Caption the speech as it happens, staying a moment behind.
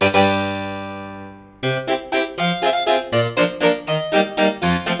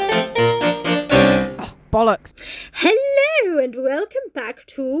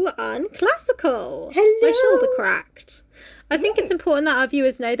my shoulder cracked. I think it's important that our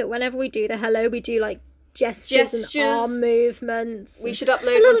viewers know that whenever we do the hello, we do like gestures and arm movements. We should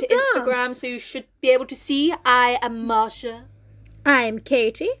upload onto Instagram, so you should be able to see. I am Marsha. I'm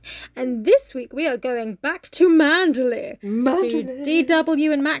Katie, and this week we are going back to Manderley. To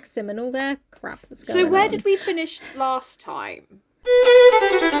DW and Maxim and all their crap that's going on. So where did we finish last time?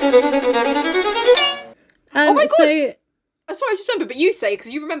 Oh my god! Sorry, I just remember, but you say,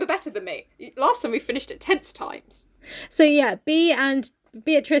 because you remember better than me. Last time we finished at tense times. So yeah, Bea and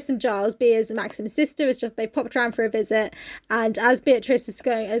Beatrice and Giles, Bea is Maxim's sister, is just, they've popped around for a visit, and as Beatrice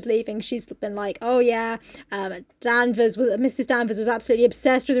is leaving, she's been like, oh yeah, Mrs. Danvers was absolutely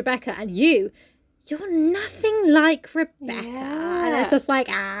obsessed with Rebecca, and you're nothing like Rebecca. Yeah. And it's just like,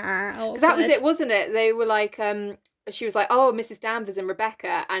 because that was it, wasn't it? They were like, she was like, oh, Mrs. Danvers and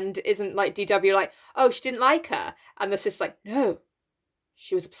Rebecca, and isn't like DW like, oh, she didn't like her, and the sister's like, no,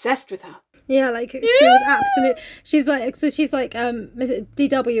 she was obsessed with her. Yeah, like, she was absolute. She's like,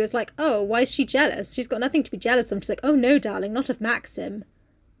 DW is like, oh, why is she jealous? She's got nothing to be jealous of. She's like, oh no, darling, not of Maxim.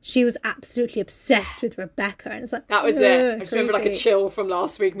 She was absolutely obsessed with Rebecca. And it's like, that was it. I just remember like a chill from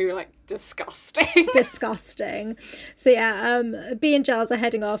last week, and we were like, disgusting. Disgusting. So yeah, Bea and Giles are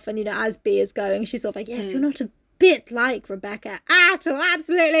heading off, and as Bea is going, she's sort of like, yes, you're not a bit like Rebecca at all,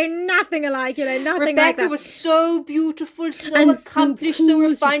 absolutely nothing alike, nothing Rebecca like that. Rebecca was so beautiful, so accomplished, so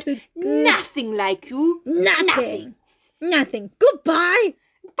refined, so nothing like you. Nothing. Goodbye.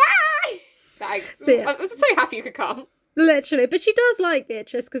 Bye. Thanks. So, yeah. I'm so happy you could come. Literally, but she does like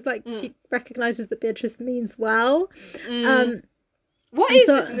Beatrice, because she recognises that Beatrice means well. What is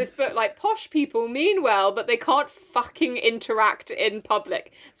this in this book? Like, posh people mean well, but they can't fucking interact in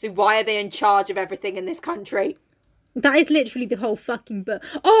public. So why are they in charge of everything in this country? That is literally the whole fucking book.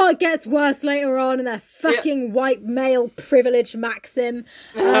 Oh, it gets worse later on in their fucking white male privilege Maxim.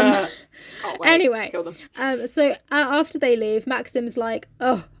 Anyway, kill them. So after they leave, Maxim's like,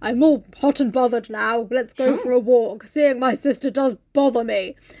 oh, I'm all hot and bothered now. Let's go for a walk. Seeing my sister does bother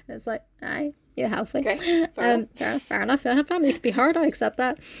me. And it's like, aye. You're healthy. Okay, fair enough. Family can be hard. I accept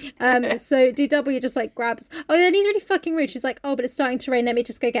that. So DW just like grabs. Oh, then he's really fucking rude. She's like, oh, but it's starting to rain. Let me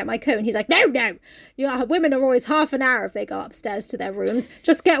just go get my coat. And he's like, no. Women are always half an hour if they go upstairs to their rooms.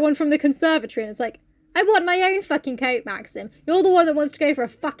 Just get one from the conservatory. And it's like, I want my own fucking coat, Maxim. You're the one that wants to go for a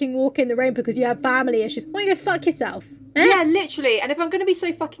fucking walk in the rain because you have family issues. Why don't you go fuck yourself? Eh? Yeah, literally. And if I'm going to be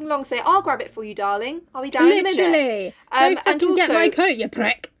so fucking long, say, I'll grab it for you, darling. I'll be down in a minute. Literally. Go fucking get my coat, you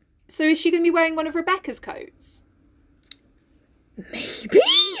prick. So is she going to be wearing one of Rebecca's coats?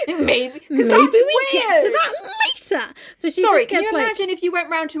 Maybe. Because that's we get to that later. So she Sorry, can you imagine if you went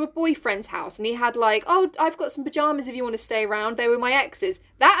round to a boyfriend's house and he had like, oh, I've got some pyjamas if you want to stay around. They were my ex's.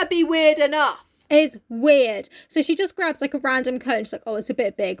 That'd be weird enough. It's weird. So she just grabs like a random coat and she's like, oh, it's a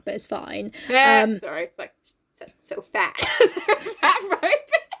bit big, but it's fine. Yeah, sorry. Like, so fat. Fat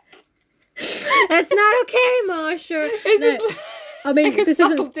rope. That's not okay, Marsha. I mean, like a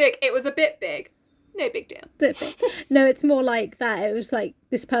subtle dig. It was a bit big. No big deal. No, it's more like that. It was like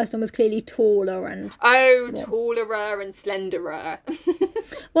this person was clearly taller and... taller and slenderer.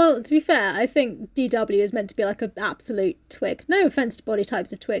 Well, to be fair, I think DW is meant to be like an absolute twig. No offence to body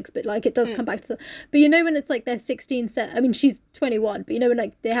types of twigs, but like it does come back to the... But when it's like their 16... I mean, she's 21, but when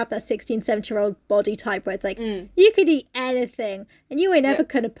like they have that 16, 17-year-old body type where it's like, you could eat anything and you ain't ever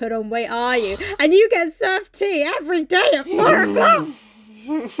gonna put on weight, are you? And you get served tea every day at 4 o'clock.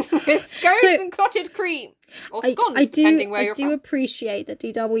 With scones and clotted cream. Or scones, depending where you're from. I do appreciate that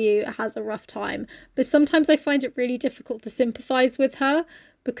DW has a rough time, but sometimes I find it really difficult to sympathise with her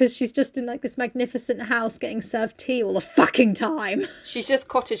because she's just in like this magnificent house getting served tea all the fucking time. She's just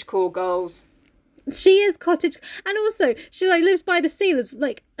cottagecore goals. She is cottage, and also she like lives by the sea. There's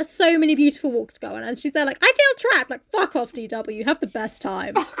like so many beautiful walks to go on, and she's there like, I feel trapped. Like, fuck off, DW. You have the best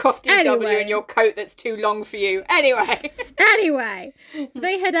time. Fuck off, DW, in your coat that's too long for you. Anyway, so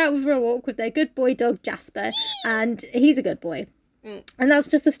they head out for a walk with their good boy dog Jasper, and he's a good boy, and that's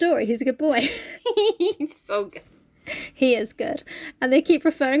just the story. He's a good boy. He's so good. He is good, and they keep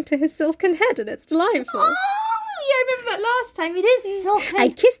referring to his silken head, and it's delightful. I remember that last time. It is silken. I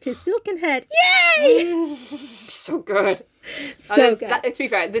kissed his silken head. Yay! So good. So good. To be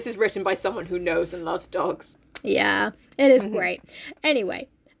fair, this is written by someone who knows and loves dogs. Yeah, it is great. Anyway,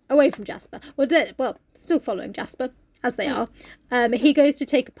 away from Jasper. Still following Jasper, as they are. He goes to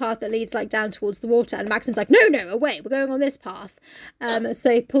take a path that leads like down towards the water, and Maxim's like, no, away, we're going on this path.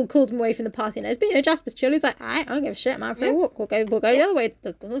 So he called him away from the path he knows. But Jasper's chill. He's like, I don't give a shit, I'm out for a walk. We'll go the other way.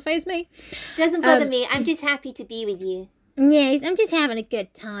 It doesn't faze me. Doesn't bother me. I'm just happy to be with you. Yes, I'm just having a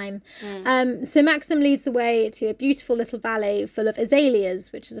good time. So Maxim leads the way to a beautiful little valley full of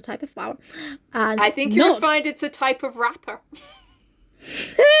azaleas, which is a type of flower. And I think you'll find it's a type of rapper.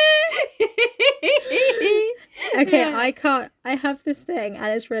 Okay, I have this thing and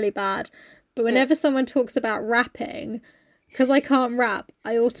it's really bad. But whenever someone talks about rapping, because I can't rap,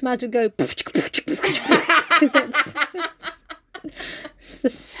 I automatically go because it's the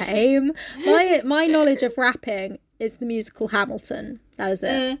same. My knowledge of rapping is the musical Hamilton. That is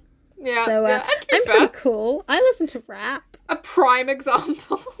it. Yeah. So I'm pretty cool. I listen to rap. A prime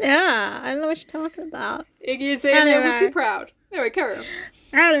example. Yeah, I don't know what you're talking about. Iggy Azalea would be proud. Anyway, carry on.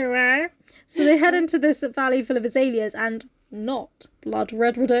 Anyway, so they head into this valley full of azaleas and not blood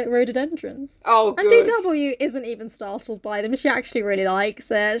red rhododendrons. Oh, good. And DW isn't even startled by them. She actually really likes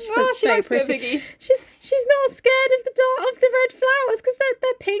it. She likes Iggy. She's not scared of the red flowers because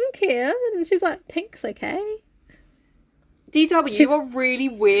they're pink here, and she's like, pink's okay. DW, you are really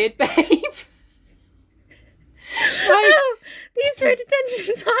weird, babe. Oh, these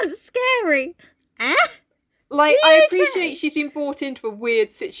rhododendrons aren't scary. Like, I appreciate she's been brought into a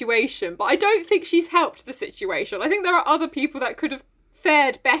weird situation, but I don't think she's helped the situation. I think there are other people that could have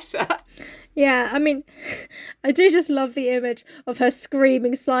fared better. Yeah, I mean, I do just love the image of her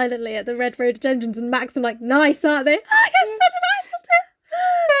screaming silently at the red rhododendrons and Maxim like, nice, aren't they? Oh, yes,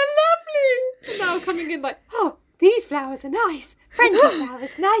 They're lovely. And now coming in like, oh, these flowers are nice. Friendly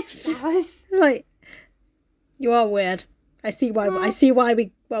flowers, nice flowers. Like, you are weird. I see why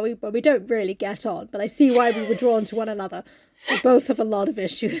we don't really get on, but I see why we were drawn to one another. We both have a lot of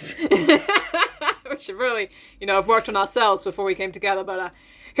issues. We should really, have worked on ourselves before we came together, but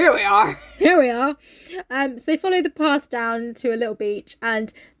here we are. Here we are. So they follow the path down to a little beach,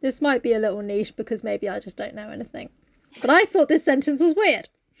 and this might be a little niche because maybe I just don't know anything. But I thought this sentence was weird.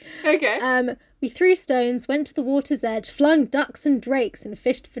 Okay. We threw stones, went to the water's edge, flung ducks and drakes, and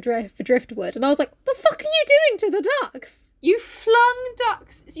fished for driftwood. And I was like, what the fuck are you doing to the ducks? You flung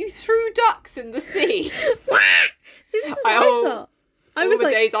ducks. You threw ducks in the sea. See, this is what I thought. I was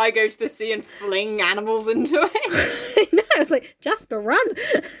like, days I go to the sea and fling animals into it. No, I was like, Jasper, run.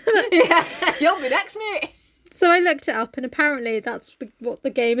 Yeah, you'll be next, mate. So I looked it up, and apparently that's what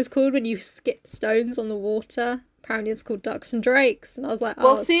the game is called when you skip stones on the water. Apparently it's called Ducks and Drakes. And I was like,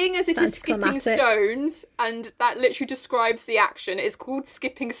 well, seeing as it is skipping stones, and that literally describes the action, it's called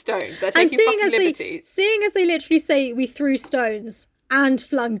skipping stones. They're taking fucking liberties. Seeing as they literally say we threw stones and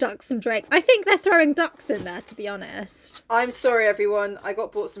flung ducks and drakes, I think they're throwing ducks in there, to be honest. I'm sorry, everyone. I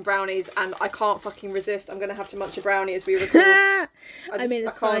bought some brownies, and I can't fucking resist. I'm going to have to munch a brownie as we record.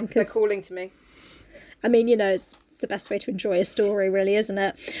 It's fine. They're calling to me. I mean, it's the best way to enjoy a story, really, isn't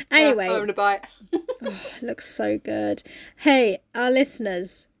it? Anyway, I'm gonna buy it. It looks so good. Hey, our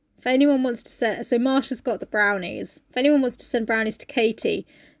listeners, if anyone wants to send, so Marsha's got the brownies. If anyone wants to send brownies to Katie,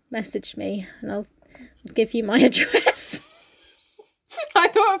 message me and I'll give you my address. I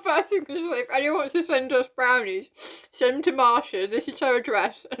thought at first it was like, if anyone wants to send us brownies, send them to Marsha. This is her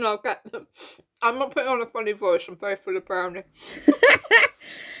address, and I'll get them. I'm not putting on a funny voice. I'm very full of brownie.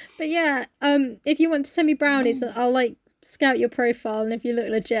 But yeah, if you want to send me brownies, I'll scout your profile, and if you look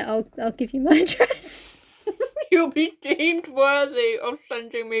legit, I'll give you my address. You'll be deemed worthy of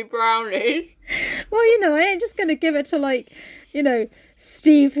sending me brownies. Well, I ain't just gonna give it to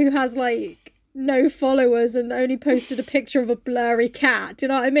Steve, who has no followers and only posted a picture of a blurry cat. Do you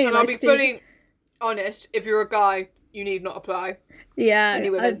know what I mean? And I'll be fully honest. If you're a guy, you need not apply. Yeah, only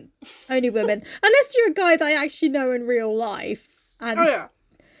women. Only women, unless you're a guy that I actually know in real life, and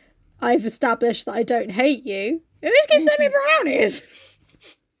I've established that I don't hate you. In which case, send me brownies.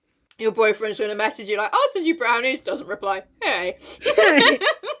 Your boyfriend's going to message you like, I'll send you brownies. Doesn't reply. Hey.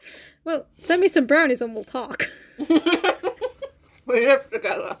 Well, send me some brownies and we'll talk. We live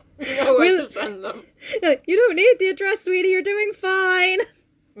together. You know where to send them. You don't need the address, sweetie. You're doing fine.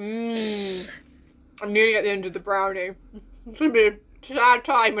 I'm nearly at the end of the brownie. It's going to be a sad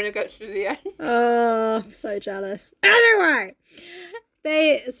time when it gets to the end. Oh, I'm so jealous. Anyway.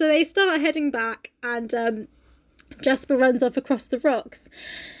 They start heading back, and Jasper runs off across the rocks,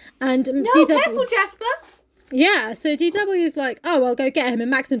 and DW, careful, Jasper. Yeah, so DW is like, oh, I'll go get him,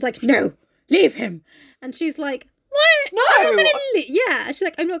 and Maxim's like, no, leave him, and she's like, what? No. Yeah, she's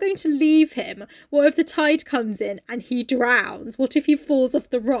like, I'm not going to leave him. What if the tide comes in and he drowns? What if he falls off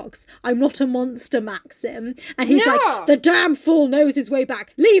the rocks? I'm not a monster, Maxim. And he's like, the damn fool knows his way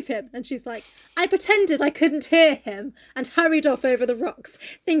back. Leave him. And she's like, I pretended I couldn't hear him and hurried off over the rocks,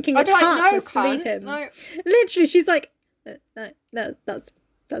 thinking it's heartless to leave him. No. Literally, she's like, no,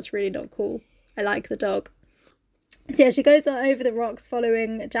 that's really not cool. I like the dog. So yeah, she goes over the rocks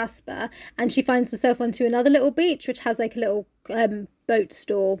following Jasper, and she finds herself onto another little beach, which has like a little boat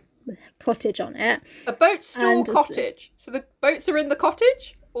store cottage on it. A boat store cottage? So the boats are in the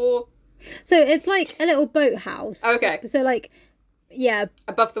cottage? Or... So it's like a little boathouse. Okay. So like, yeah.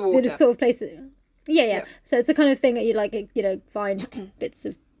 Above the water. The sort of place... Yeah. So it's the kind of thing that you like, you know, find bits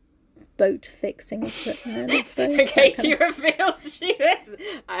of boat fixing equipment, I suppose. In case she reveals she is.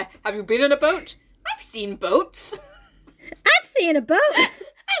 Have you been in a boat? I've seen boats. I've seen a boat.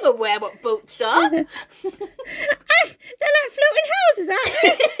 I'm aware what boats are. They're like floating houses, aren't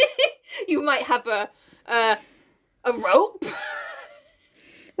they? You might have a rope.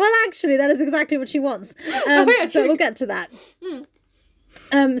 Well, actually, that is exactly what she wants. But we'll get to that.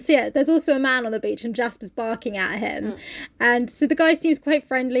 So yeah, there's also a man on the beach and Jasper's barking at him. And so the guy seems quite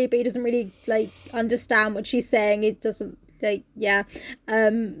friendly, but he doesn't really like understand what she's saying. He doesn't like, yeah.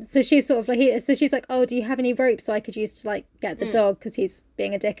 So she's sort of like, so she's like, oh, do you have any rope so I could use to like get the dog? Because he's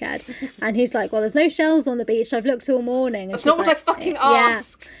being a dickhead. And he's like, well, there's no shells on the beach. I've looked all morning. And that's not what I fucking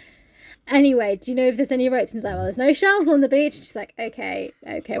asked. Anyway, do you know if there's any ropes? And he's like, well, there's no shells on the beach. And she's like, okay,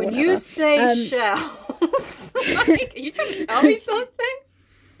 when whatever. you say shells, like, are you trying to tell me something?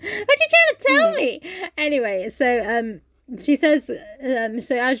 What are you trying to tell me? Anyway, so she says, so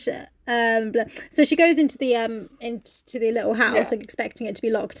she goes into the little house, like expecting it to be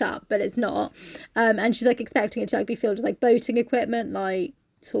locked up, but it's not. And she's like expecting it to like be filled with like boating equipment, like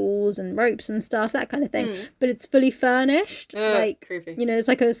tools and ropes and stuff, that kind of thing. But it's fully furnished. Like creepy. You know, there's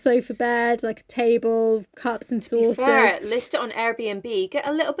like a sofa bed, like a table, cups and saucers. To be fair, list it on Airbnb. Get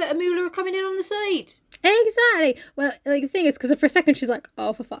a little bit of moolah coming in on the side. Exactly. Well, like the thing is, because for a second she's like,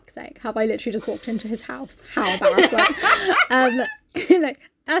 "Oh, for fuck's sake, have I literally just walked into his house? How embarrassing!" Like,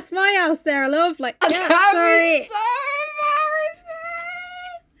 that's my house, there, love. Like, yeah, sorry. So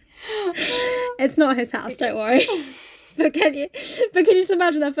embarrassing. It's not his house. Don't worry. But can you just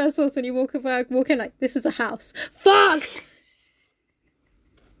imagine that first horse when you walk in, like, this is a house. Fuck.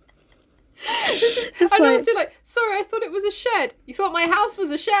 And also like, sorry, I thought it was a shed. You thought my house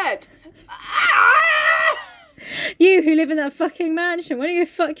was a shed. You who live in that fucking mansion, why don't you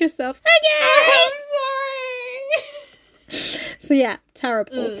fuck yourself again? I'm sorry. So yeah,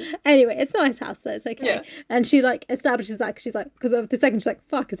 terrible. Anyway, it's not his house, so it's okay. Yeah. And she like establishes that because she's like, because of the second she's like,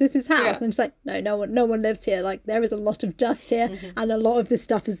 fuck, is this his house? Yeah. And she's like, no one lives here. Like, there is a lot of dust here, and a lot of this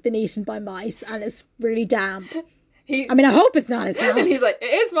stuff has been eaten by mice, and it's really damp. I mean, I hope it's not his house. And he's like, it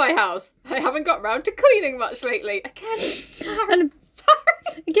is my house. I haven't got round to cleaning much lately. Again, sorry.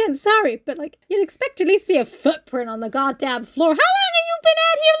 Again, sorry, but like, you'd expect to at least see a footprint on the goddamn floor. How long have you been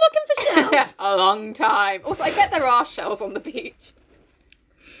out here looking for shells? A long time. Also, I bet there are shells on the beach.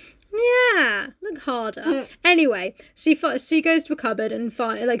 Yeah, look harder. Anyway, she goes to a cupboard and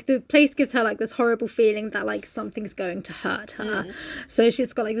like the place gives her like this horrible feeling that like something's going to hurt her. So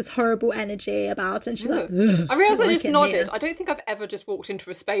she's got like this horrible energy about it, and she's like, I realised I just nodded. I don't think I've ever just walked into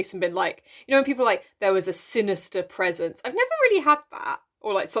a space and been like, you know, when people are like, there was a sinister presence. I've never really had that.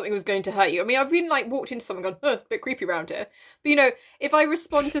 Or like something was going to hurt you. I mean, I've been like walked into something and gone, it's a bit creepy around here. But you know, if I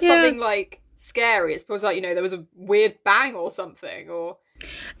respond to something like scary, it's because like, you know, there was a weird bang or something, or...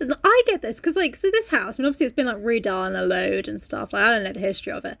 I get this because like, so this house, I mean, obviously it's been like redone a load and stuff, like I don't know the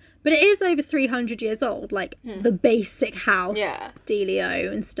history of it, but it is over 300 years old, like the basic house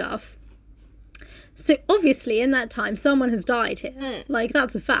dealio and stuff. So obviously in that time someone has died here, like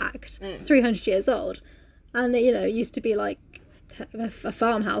that's a fact. It's 300 years old, and you know, it used to be like a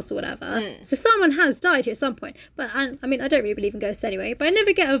farmhouse or whatever. So someone has died here at some point. But I mean, I don't really believe in ghosts anyway, but I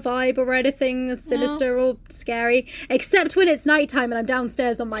never get a vibe or anything sinister or scary, except when it's nighttime and I'm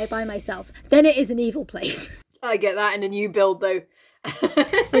downstairs by myself. Then it is an evil place. I get that in a new build though.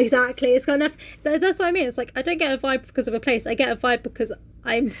 Exactly. It's kind of, that's what I mean. It's like, I don't get a vibe because of a place. I get a vibe because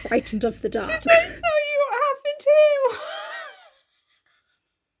I'm frightened of the dark. Did I tell you what happened to you?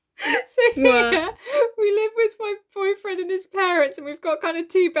 So yeah, we live with my boyfriend and his parents, and we've got kind of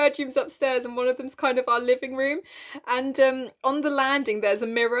 2 bedrooms upstairs, and one of them's kind of our living room. And on the landing there's a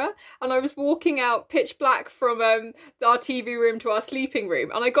mirror, and I was walking out pitch black from our TV room to our sleeping room,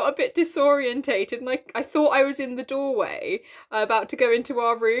 and I got a bit disorientated, and I thought I was in the doorway about to go into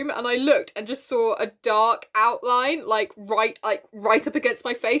our room, and I looked and just saw a dark outline like right up against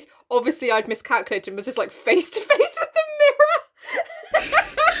my face. Obviously I'd miscalculated and was just like face to face with the mirror.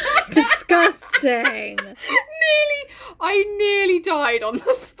 Disgusting. I nearly died on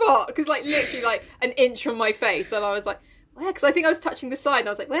the spot because like literally like an inch from my face, and I was like, where? Because I think I was touching the side, and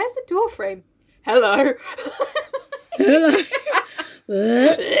I was like, where's the door frame? Hello.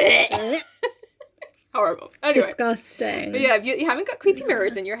 Horrible. Anyway. Disgusting. But yeah, if you haven't got creepy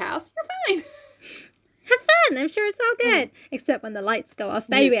mirrors in your house, you're fine. have fun. I'm sure it's all good. Except when the lights go off.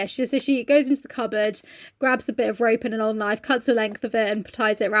 But anyway, she goes into the cupboard, grabs a bit of rope and an old knife, cuts the length of it and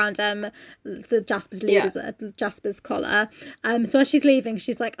ties it around the Jasper's Jasper's collar. So as she's leaving,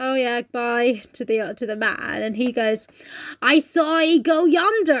 she's like, oh yeah, bye to the man. And he goes, I saw he go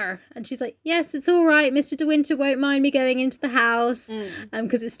yonder. And she's like, yes, it's all right. Mr. De Winter won't mind me going into the house.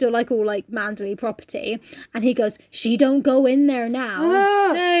 Because it's still like all like Manderley property. And he goes, she don't go in there now.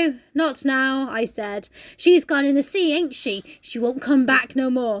 No, not now, I said. She's gone in the sea, ain't she? She won't come back no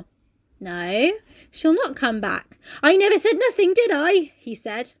more. No, she'll not come back. I never said nothing, did I? He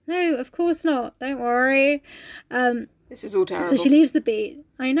said. No, of course not. Don't worry. This is all terrible. So she leaves the beach.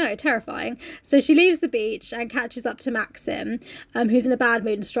 I know, terrifying. So she leaves the beach and catches up to Maxim, who's in a bad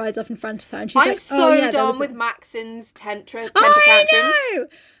mood and strides off in front of her. And she's I'm so done with Maxim's temper tantrums. I know!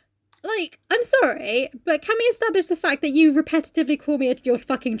 Like, I'm sorry, but can we establish the fact that you repetitively call me your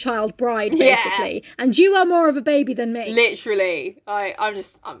fucking child bride, basically? Yeah. And you are more of a baby than me. Literally. I'm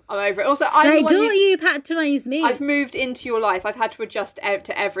over it. Also, I'm don't you patronise me. I've moved into your life. I've had to adjust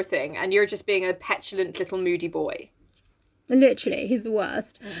to everything, and you're just being a petulant little moody boy. Literally, he's the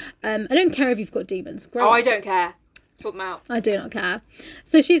worst. I don't care if you've got demons. I don't care. Sort them out. I do not care.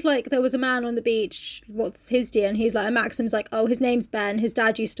 So she's like, there was a man on the beach. What's his deal? And he's like, and Maxim's like, oh, his name's Ben. His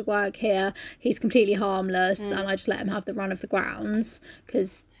dad used to work here. He's completely harmless, and I just let him have the run of the grounds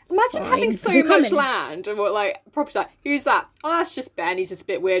because. Imagine having so much land and what like property. Like, who's that? Oh, that's just Ben. He's just a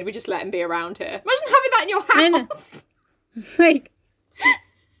bit weird. We just let him be around here. Imagine having that in your house. Like,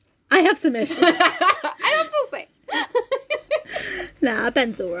 I have some issues. I don't feel safe. Nah,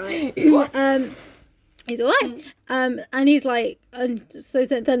 Ben's all right. He's all right. And he's like, and so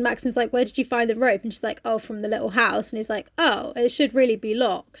then Maxim's like, where did you find the rope? And she's like, oh, from the little house. And he's like, oh, it should really be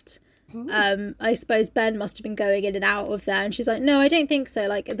locked. I suppose Ben must have been going in and out of there. And she's like, no, I don't think so.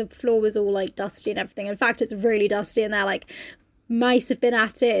 Like, the floor was all like dusty and everything. In fact, it's really dusty in there. Like, mice have been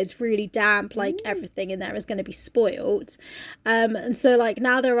at it. It's really damp. Like, everything in there is going to be spoiled. And so like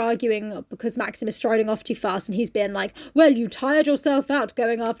now they're arguing because Maxim is striding off too fast, and he's been like, well, you tired yourself out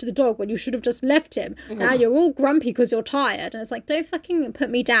going after the dog when you should have just left him. Now you're all grumpy because you're tired. And it's like, don't fucking put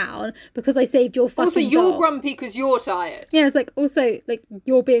me down because I saved your fucking Also, you're dog. grumpy because you're tired. Yeah, it's like, also, like,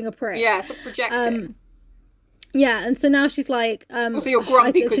 you're being a prick. Yeah, stop projecting. Yeah, and so now she's like... also, you're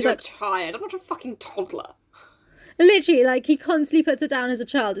grumpy because you're like, tired. I'm not a fucking toddler. Literally, like, he constantly puts her down as a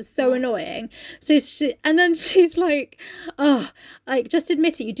child. It's so annoying. So and then she's like, oh, like, just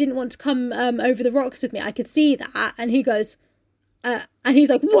admit it. You didn't want to come over the rocks with me. I could see that. And he goes, and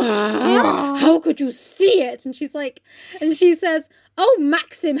he's like, wow, how could you see it? And she's like, and she says, oh,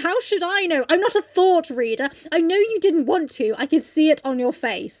 Maxim, how should I know? I'm not a thought reader. I know you didn't want to. I could see it on your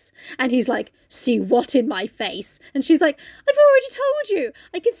face. And he's like, see what in my face? And she's like, I've already told you.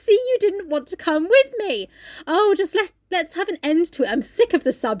 I could see you didn't want to come with me. Oh, just let's have an end to it. I'm sick of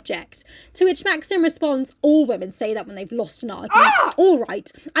the subject. To which Maxim responds, all women say that when they've lost an argument. All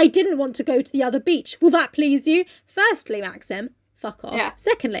right, I didn't want to go to the other beach. Will that please you? Firstly, Maxim, fuck off. Yeah.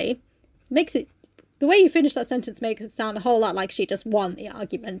 Secondly, the way you finish that sentence makes it sound a whole lot like she just won the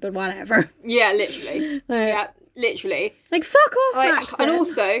argument, but whatever. Yeah, literally. Yeah, literally. Like, fuck off, Maxim. And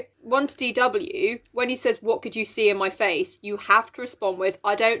also, one to DW, when he says, what could you see in my face? You have to respond with,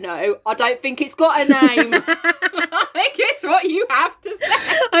 I don't know. I don't think it's got a name. Like, it's what you have to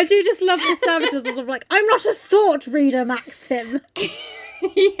say. I do just love the savages of like, I'm not a thought reader, Maxim.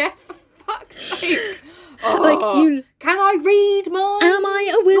 Yeah, for fuck's sake. Oh, like, you... Can I read mine? Am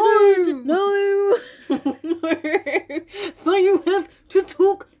I a wizard? No. No. So you have to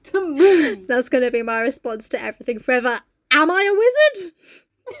talk to me. That's going to be my response to everything forever. Am I a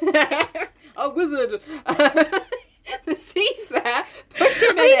wizard? A wizard. The C's there. Push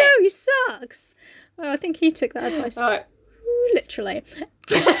him in I know, he sucks. Well, I think he took that advice. Right. Literally.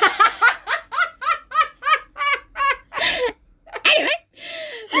 Anyway.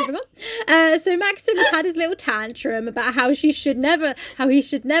 Moving on. So Maxim has had his little tantrum about how he should never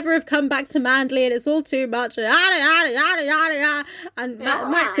have come back to Manderley, and it's all too much. And yada yada yada yada yada. And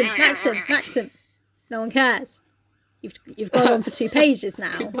Maxim. No one cares. You've gone on for 2 pages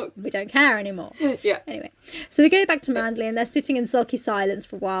now. We don't care anymore. Yeah. Anyway, so they go back to Manderley and they're sitting in sulky silence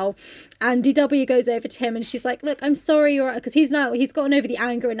for a while. And DW goes over to him and she's like, "Look, I'm sorry, because he's gotten over the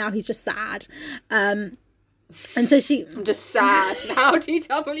anger and now he's just sad." And so I'm just sad now,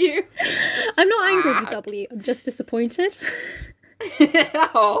 DW. I'm not angry with DW. I'm just disappointed.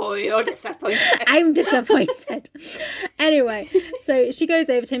 Oh, you're disappointed. I'm disappointed. Anyway, so she goes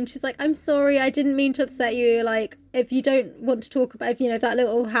over to him. She's like, "I'm sorry. I didn't mean to upset you. Like, if you don't want to talk about, if that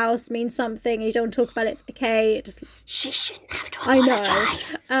little house means something and you don't want to talk about it, it's okay. Just she shouldn't have to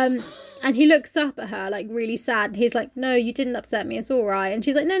apologize." I know. And he looks up at her, like, really sad. And he's like, no, you didn't upset me. It's all right. And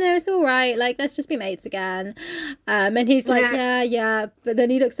she's like, no, it's all right. Like, let's just be mates again. And he's like, yeah. But then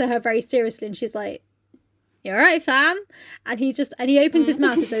he looks at her very seriously and she's like, you all right, fam? And he opens his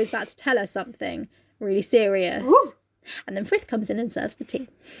mouth as though he's about to tell her something really serious. Ooh. And then Frith comes in and serves the tea.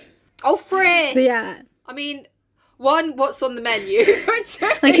 Oh, Frith! So, yeah. I mean, what's on the menu?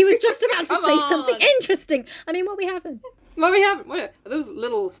 Like, he was just about to say something interesting. I mean, what we having? What we having? Are those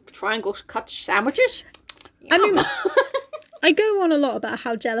little triangle cut sandwiches? I mean, I go on a lot about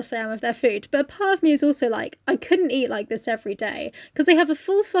how jealous I am of their food, but part of me is also like, I couldn't eat like this every day, because they have a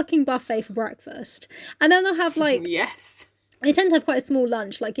full fucking buffet for breakfast, and then they'll have like... Yes. They tend to have quite a small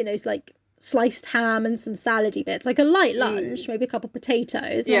lunch, like, you know, it's like sliced ham and some salady bits, like a light lunch, maybe a couple of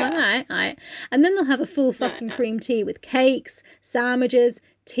potatoes. Yeah. Like, all right. And then they'll have a full fucking cream tea with cakes, sandwiches,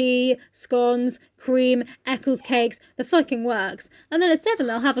 tea, scones, cream, Eccles cakes, the fucking works. And then at 7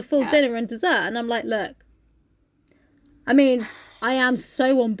 they'll have a full dinner and dessert, and I'm like, look, I mean, I am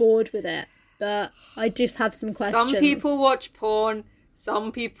so on board with it, but I just have some questions. Some people watch porn,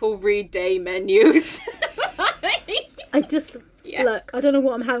 some people read day menus. Yes. Look, I don't know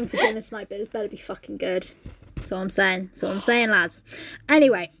what I'm having for dinner tonight, but it better be fucking good. That's all I'm saying. That's all I'm saying, lads.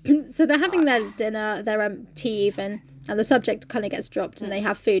 Anyway, so they're having their dinner, their tea even, and the subject kind of gets dropped, and they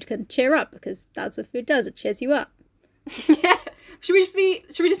have food can cheer up, because that's what food does. It cheers you up. Yeah. Should we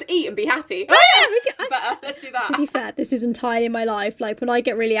just eat and be happy? Oh, yeah, better. Let's do that. To be fair, this is entirely my life. Like, when I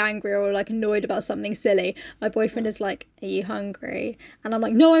get really angry or like annoyed about something silly, my boyfriend is like, are you hungry? And I'm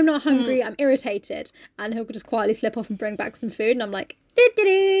like, no, I'm not hungry. I'm irritated. And he'll just quietly slip off and bring back some food. And I'm like, yeah.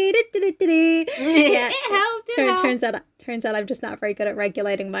 It helped. Turns out I'm just not very good at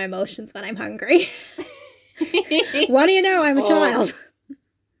regulating my emotions when I'm hungry. What do you know? I'm a child.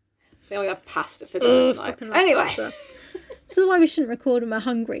 They only have pasta for dinner tonight. Anyway. Pasta. This is why we shouldn't record when we're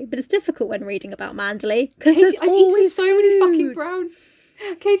hungry, but it's difficult when reading about Manderley, because there's always so many fucking brownies.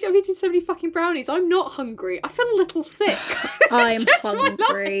 Katie, I've eaten so many fucking brownies. I'm not hungry. I feel a little sick. I'm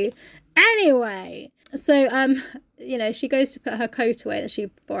hungry. Anyway, so you know, she goes to put her coat away that she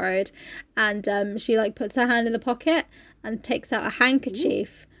borrowed, and she like puts her hand in the pocket and takes out a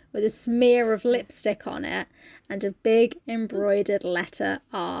handkerchief with a smear of lipstick on it and a big embroidered letter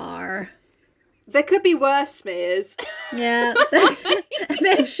R. There could be worse smears. Yeah. A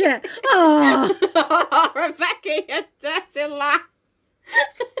bit of shit. Oh, Rebecca, you dirty lass.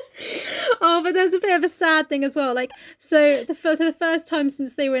 Oh, but there's a bit of a sad thing as well. Like, so for the first time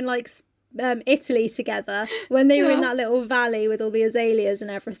since they were in like Italy together, when they were in that little valley with all the azaleas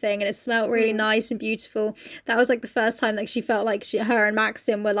and everything, and it smelled really nice and beautiful, that was like the first time like she felt like her and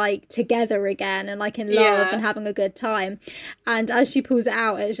Maxim were like together again and like in love and having a good time. And as she pulls it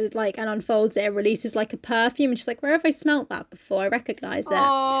out, it's just like, and unfolds it, it releases like a perfume, and she's like, where have I smelt that before? I recognise it.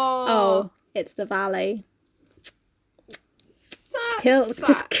 Oh, it's the valley.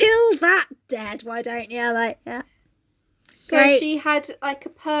 Just kill that dead, why don't you? Like, yeah. So she had like a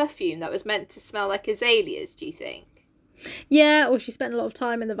perfume that was meant to smell like azaleas, do you think? Yeah, or she spent a lot of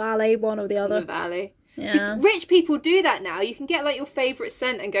time in the valley, one or the other. In the valley. Yeah. Because rich people do that now. You can get like your favourite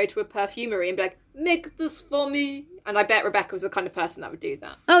scent and go to a perfumery and be like, make this for me. And I bet Rebecca was the kind of person that would do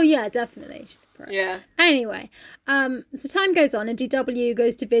that. Oh yeah, definitely. She's a pro. Yeah. Anyway, so time goes on and DW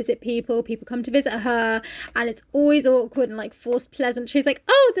goes to visit people. People come to visit her, and it's always awkward and like forced pleasantries. Like,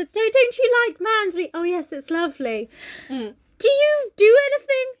 oh, don't you like Mandy? Oh yes, it's lovely. Do you do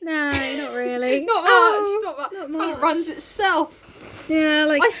anything? No, not really. Not much. Not much. It runs itself. Yeah,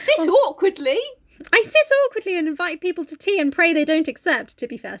 like I sit awkwardly. I sit awkwardly and invite people to tea and pray they don't accept. To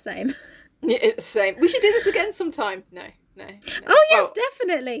be fair, same. Yeah, it's the same. We should do this again sometime. No. Oh yes,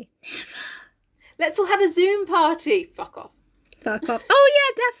 definitely. Never. Let's all have a Zoom party. Fuck off. Oh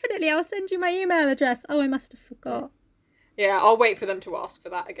yeah, definitely. I'll send you my email address. Oh, I must have forgot. Yeah, I'll wait for them to ask for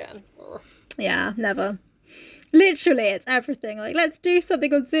that again. Yeah, never. Literally, it's everything. Like, let's do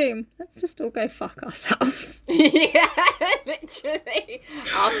something on Zoom. Let's just all go fuck ourselves. Yeah, literally.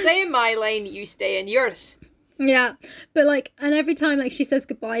 I'll stay in my lane, you stay in yours. Yeah, but like, and every time like she says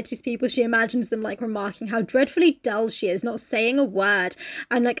goodbye to these people, she imagines them like remarking how dreadfully dull she is, not saying a word,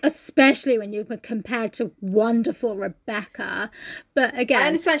 and like especially when you're compared to wonderful Rebecca. But again, I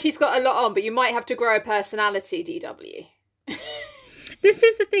understand she's got a lot on, but you might have to grow a personality, DW. This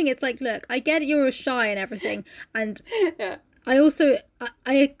is the thing. It's like, look, I get it, you're shy and everything, and I also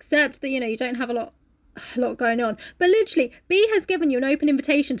I accept that you don't have a lot going on, but literally B has given you an open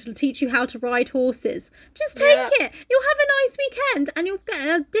invitation to teach you how to ride horses. Just take it. You'll have a nice weekend and you'll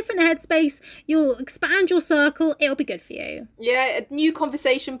get a different headspace, you'll expand your circle, it'll be good for you. New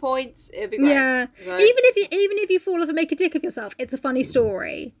conversation points, it'll be great. So. Even if you fall off and make a dick of yourself, it's a funny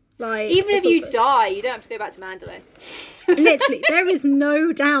story. Like, even if you die, you don't have to go back to Mandalay. Literally, there is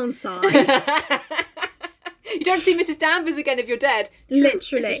no downside. You don't see Mrs. Danvers again if you're dead. True.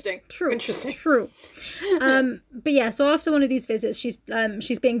 Literally. Interesting. True. Interesting. True. But yeah, so after one of these visits, she's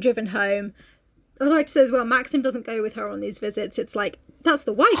being driven home. I'd like to say as well, Maxim doesn't go with her on these visits. It's like, that's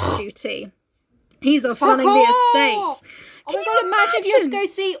the wife's duty. He's off running the estate. Oh my god, imagine if you had to go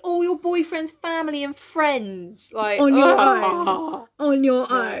see all your boyfriend's family and friends. Like, on your own. On your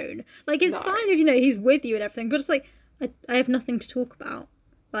own. Like, it's No. fine if, he's with you and everything, but it's like, I have nothing to talk about.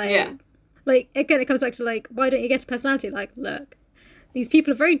 Like, Yeah. Like, again, it comes back to, like, why don't you get a personality? Like, look, these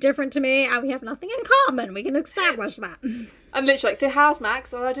people are very different to me, and we have nothing in common. We can establish that. I'm literally like, so how's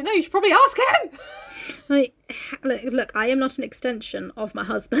Max? Oh, I don't know, you should probably ask him. Like, look, I am not an extension of my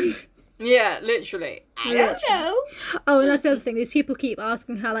husband. Yeah, literally. I don't know. Oh, and that's the other thing. These people keep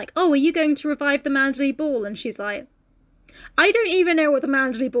asking her, like, oh, are you going to revive the Manderley Ball? And she's like, I don't even know what the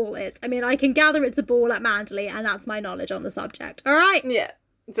Manderley Ball is. I mean, I can gather it's a ball at Manderley, and that's my knowledge on the subject. All right? Yeah.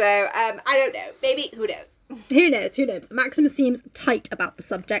 So, I don't know. Maybe, who knows? Who knows? Maximus seems tight about the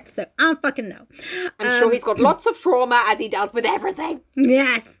subject, so I don't fucking know. I'm sure he's got lots of trauma, as he does with everything.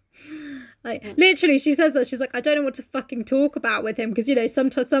 Yes. Like, literally, she says that. She's like, I don't know what to fucking talk about with him, because,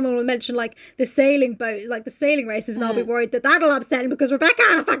 sometimes someone will mention, like, the sailing boat, like, the sailing races, and I'll be worried that that'll upset him because Rebecca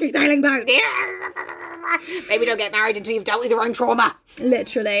had a fucking sailing boat. Maybe don't get married until you've dealt with your own trauma.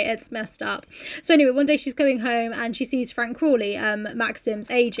 Literally, it's messed up. So anyway, one day she's going home and she sees Frank Crawley, Maxim's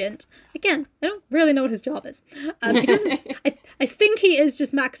agent. Again, I don't really know what his job is. He doesn't. I think he is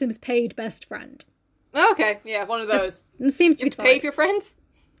just Maxim's paid best friend. Okay, yeah, one of those. It seems to You be have to pay fine. for your friends?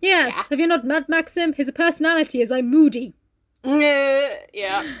 Yes. Yeah. Have you not met Maxim? His personality is I'm moody.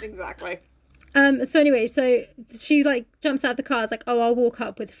 Yeah, exactly. So anyway, so she like jumps out of the car. It's like, oh, I'll walk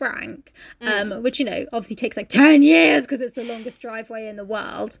up with Frank, which obviously takes like 10 years because it's the longest driveway in the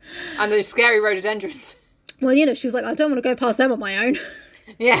world. And those scary rhododendrons. Well, she was like, I don't want to go past them on my own.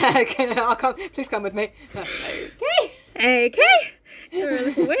 Yeah, okay, I'll come. Please come with me. Okay. You're a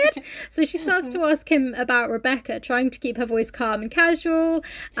little weird. So she starts to ask him about Rebecca, trying to keep her voice calm and casual.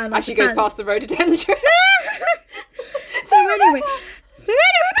 And as she goes past the rhododendron. So anyway,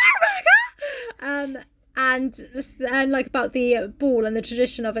 Rebecca. And like about the ball and the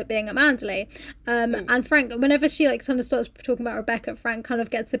tradition of it being at Mandalay. And Frank, whenever she like kind of starts talking about Rebecca, Frank kind of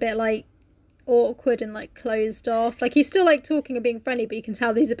gets a bit like awkward and like closed off. Like he's still like talking and being friendly, but you can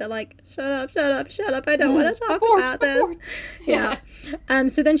tell he's a bit like, shut up, I don't want to talk about this. Yeah.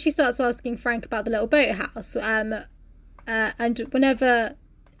 So then she starts asking Frank about the little boathouse. And whenever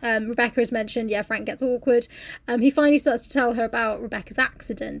Rebecca is mentioned, Frank gets awkward. He finally starts to tell her about Rebecca's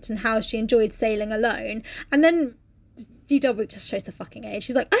accident and how she enjoyed sailing alone. And then DW just shows the fucking age.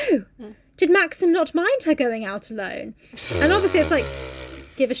 She's like, oh, did Maxim not mind her going out alone? And obviously it's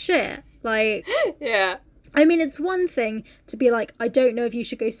like, give a shit. Like, yeah. I mean, it's one thing to be like, I don't know if you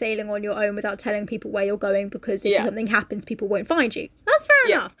should go sailing on your own without telling people where you're going, because if something happens, people won't find you. That's fair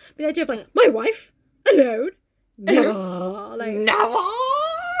enough. But the idea of like, my wife alone? No. Like, never.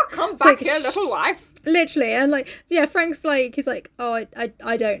 Come back here, little wife. Literally. And like, Frank's like, he's like, oh,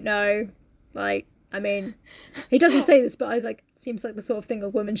 I don't know. Like, I mean, he doesn't say this, but I like, seems like the sort of thing a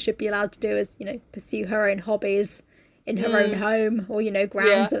woman should be allowed to do is, pursue her own hobbies in her own home, or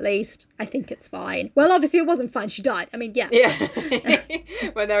grounds at least. I think it's fine. Well, obviously it wasn't fine. She died. I mean, yeah.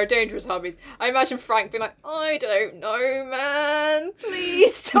 When there are dangerous hobbies. I imagine Frank being like, I don't know, man.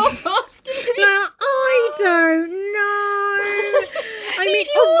 Please stop asking me. I don't know. I mean,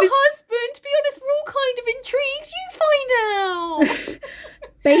 he's your husband. To be honest, we're all kind of intrigued. You find out.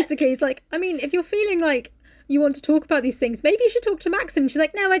 Basically, he's like, I mean, if you're feeling like you want to talk about these things, maybe you should talk to Maxim. She's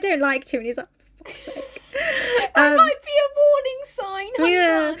like, no, I don't like to. And he's like, that might be a warning sign.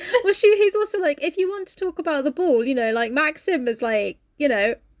 Yeah. Well, he's also like, if you want to talk about the ball, like Maxim is like,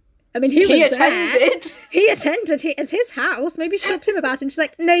 I mean, he attended. There. He attended. It's his house. Maybe she talked to him about it. And she's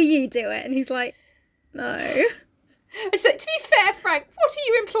like, no, you do it. And he's like, no. And she's like, to be fair, Frank, what are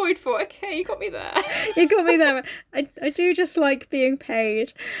you employed for? Okay, you got me there. You got me there. I do just like being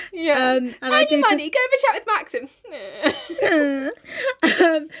paid. Yeah. And I do money. Go have a chat with Maxim.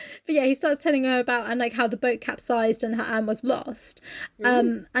 But yeah, he starts telling her about and like how the boat capsized and was lost.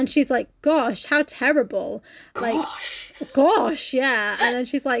 And she's like, gosh, how terrible. Like, gosh, yeah. And then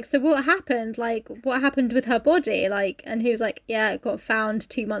she's like, so what happened? Like, what happened with her body? Like, and he was like, yeah, it got found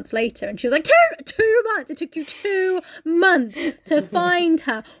 2 months later. And she was like, two months? It took you 2 months to find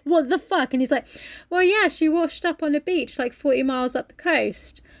her. What the fuck? And he's like, well, yeah, she washed up on a beach like 40 miles up the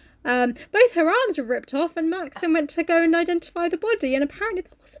coast. Both her arms were ripped off, and Maxim went to go and identify the body, and apparently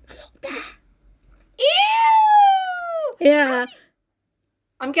there wasn't a lot there. Ew! Yeah.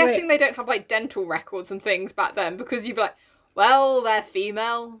 I'm guessing they don't have, like, dental records and things back then, because you'd be like, well, they're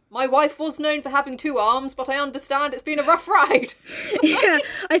female. My wife was known for having 2 arms, but I understand it's been a rough ride. Yeah,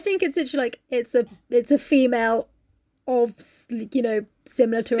 I think it's actually, like, it's a female of, you know,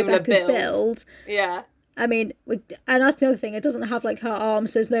 similar to Rebecca's build. Yeah. I mean, and that's the other thing, it doesn't have, like, her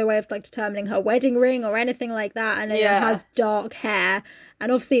arms, so there's no way of, like, determining her wedding ring or anything like that, and it has dark hair,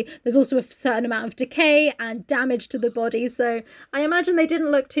 and obviously there's also a certain amount of decay and damage to the body, so I imagine they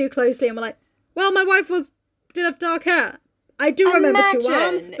didn't look too closely and were like, well, my wife did have dark hair. I do remember 2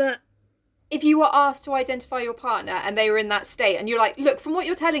 arms, but... If you were asked to identify your partner and they were in that state and you're like, look, from what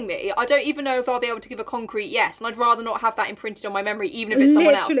you're telling me, I don't even know if I'll be able to give a concrete yes, and I'd rather not have that imprinted on my memory, even if it's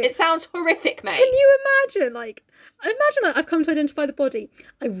someone else. It sounds horrific, mate. Can you imagine, like, I've come to identify the body.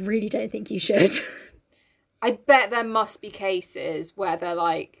 I really don't think you should. I bet there must be cases where they're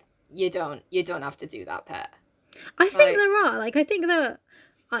like, you don't have to do that, pet. I think there are. Like, I think there...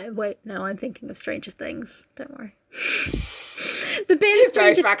 I'm thinking of Stranger Things. Don't worry. The bit in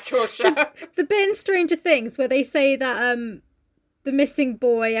Stranger... factual show. The bit in Stranger Things where they say that the missing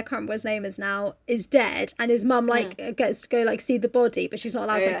boy, I can't remember what his name is now, is dead, and his mum, like, gets to go, like, see the body, but she's not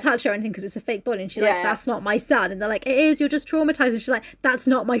allowed to touch her or anything because it's a fake body, and she's like, that's not my son, and they're like, it is, you're just traumatised, and she's like, that's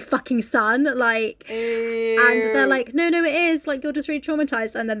not my fucking son, like, and they're like, no, it is, like, you're just really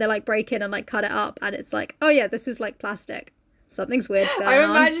traumatised, and then they, like, break in and, like, cut it up, and it's like, oh yeah, this is, like, plastic. Something's weird going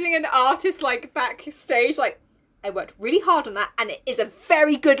on. I'm imagining an artist, like, backstage, like, I worked really hard on that, and it is a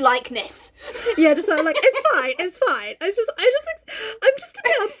very good likeness. Yeah, just like, it's fine. I'm just a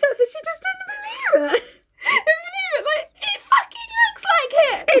bit upset that she just didn't believe it. Like, it fucking looks like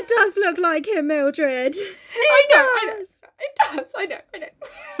him. It does look like him, Mildred. I know. It does. I know.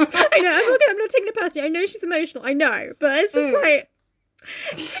 I know. I'm not taking it personally. I know she's emotional. I know, but it's just like,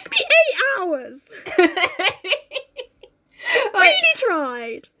 it took me 8 hours. Really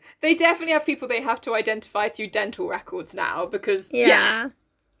tried. They definitely have people they have to identify through dental records now, because like,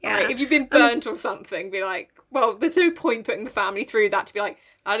 if you've been burnt or something, be like, well, there's no point putting the family through that to be like,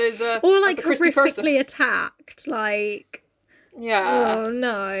 that is a or like a horrifically attacked, like yeah. Oh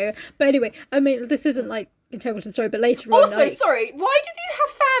no. But anyway, I mean, this isn't like integral to the story, but later on. Also, sorry, why did you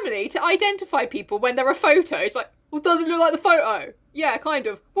have family to identify people when there are photos? Like, well, does it look like the photo? Yeah, kind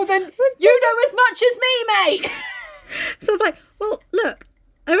of. Well, then you know as much as me, mate. So it's like, well, look,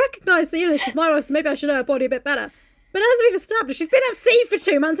 I recognise that, you know, she's my wife, so maybe I should know her body a bit better. But as we've established, she's been at sea for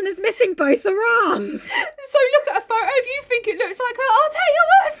 2 months and is missing both her arms. So look at a photo. If you think it looks like her, I'll take your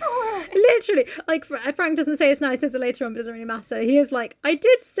word for it. Literally. Like, Frank doesn't say it's nice, says it later on, but it doesn't really matter. He is like, I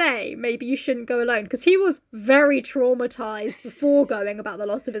did say maybe you shouldn't go alone, because he was very traumatised before going about the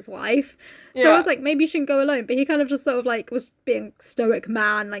loss of his wife. So I was like, maybe you shouldn't go alone. But he kind of just sort of like was being stoic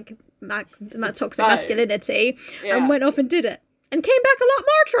man, like toxic masculinity, and went off and did it. And came back a lot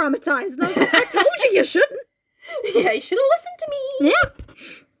more traumatised. And I was like, I told you shouldn't. Yeah, you should have listened to me.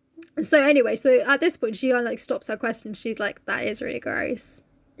 Yeah. So anyway, so at this point, she kind of like stops her question. She's like, that is really gross.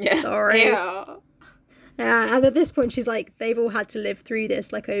 Yeah. Sorry. Yeah. And at this point, she's like, they've all had to live through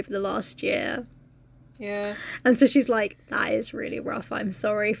this like over the last year. Yeah. And so she's like, that is really rough. I'm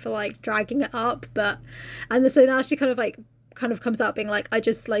sorry for like dragging it up. And so now she kind of comes out being like, I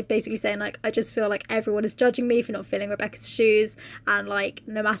just like basically saying like, I just feel like everyone is judging me for not filling Rebecca's shoes, and like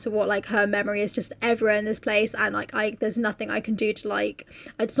no matter what, like her memory is just everywhere in this place, and like there's nothing I can do to like,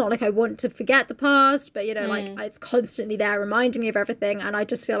 it's not like I want to forget the past, but you know, like it's constantly there reminding me of everything, and I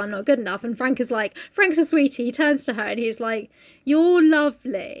just feel I'm not good enough. And Frank's a sweetie. He turns to her and he's like, you're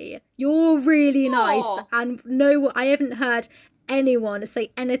lovely, you're really nice. Aww. And no, I haven't heard anyone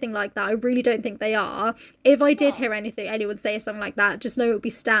say anything like that. I really don't think they are. If I did hear anyone say something like that, just know it would be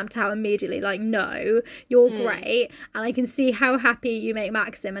stamped out immediately. Like, no, you're great, and I can see how happy you make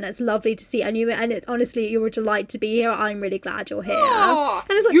Maxim, and it's lovely to see. Honestly, you're a delight to be here. I'm really glad you're here. Aww,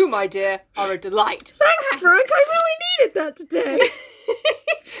 and it's like, you, my dear, are a delight. Thanks, Frank. I really needed that today.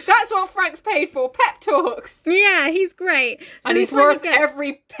 That's what Frank's paid for. Pep talks. Yeah, he's great. So and he's worth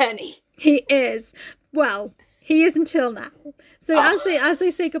every penny. He is. Well, he is until now. So as they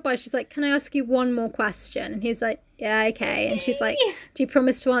say goodbye, she's like, can I ask you one more question? And he's like, yeah, okay. And she's like, do you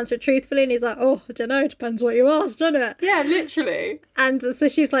promise to answer it truthfully? And he's like, oh, I don't know. It depends what you ask, doesn't it? Yeah, literally. And so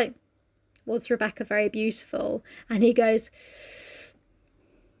she's like, was Rebecca very beautiful? And he goes,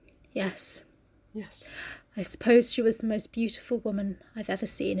 yes. Yes. I suppose she was the most beautiful woman I've ever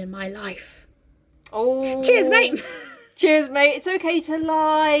seen in my life. Oh. Cheers, mate. Cheers, mate. It's okay to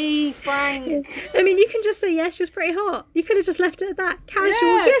lie, Frank. I mean, you can just say, yeah, she was pretty hot. You could have just left it at that.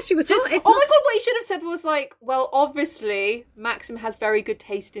 Casual. Yeah, she was hot. My God, what he should have said was like, well, obviously, Maxim has very good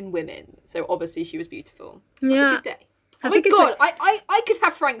taste in women. So obviously she was beautiful. Yeah. Have a good day. Oh my god, I could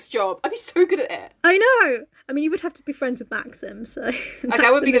have Frank's job. I'd be so good at it. I know. I mean, you would have to be friends with Maxim, so... Okay,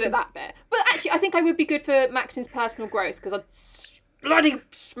 I would be good at that bit. But actually, I think I would be good for Maxim's personal growth, because I'd bloody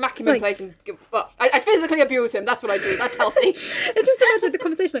smack him in place and... Well, I'd physically abuse him. That's what I do. That's healthy. And just imagine the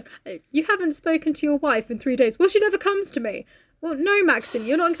conversation, like, you haven't spoken to your wife in 3 days. Well, she never comes to me. Well, no, Maxim,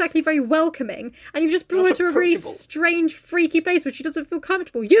 you're not exactly very welcoming, and you've just brought her to a really strange, freaky place where she doesn't feel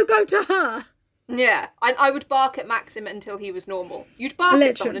comfortable. You go to her! Yeah, I would bark at Maxim until he was normal. You'd bark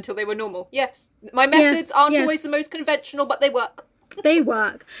at someone until they were normal. Yes. My methods aren't always the most conventional, but they work. They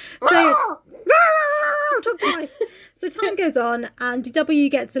work. So, talk to life. So time goes on, and DW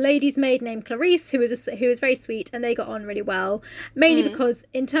gets a lady's maid named Clarice, who is very sweet, and they got on really well. Mainly because,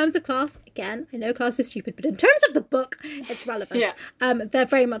 in terms of class, again, I know class is stupid, but in terms of the book, it's relevant. They're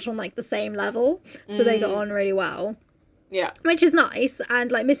very much on like the same level, so they got on really well. Yeah. Which is nice.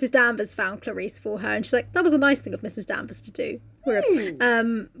 And like Mrs. Danvers found Clarice for her, and she's like, that was a nice thing of Mrs. Danvers to do.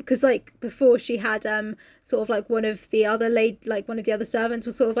 Because like before she had sort of like one of the other servants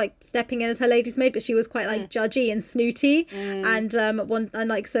was sort of like stepping in as her lady's maid, but she was quite like judgy and snooty. And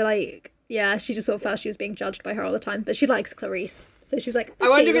she just sort of felt she was being judged by her all the time. But she likes Clarice. So she's like, okay, I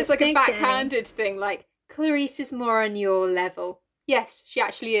wonder if it's like a backhanded thing, like Clarice is more on your level. Yes, she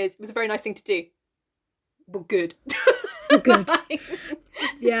actually is. It was a very nice thing to do. But good. Good.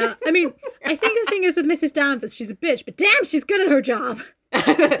 Yeah. I mean, I think the thing is with Mrs. Danvers, she's a bitch, but damn, she's good at her job.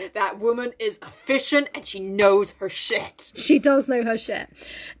 That woman is efficient and she knows her shit. She does know her shit.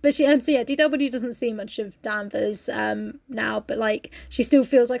 But she, DW doesn't see much of Danvers now, but like she still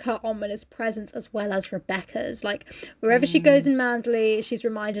feels like her ominous presence as well as Rebecca's. Like wherever she goes in Manderley, she's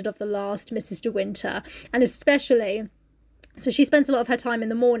reminded of the last Mrs. De Winter, and especially. So she spends a lot of her time in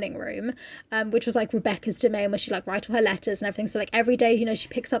the morning room, which was like Rebecca's domain, where she like write all her letters and everything. So like every day, you know, she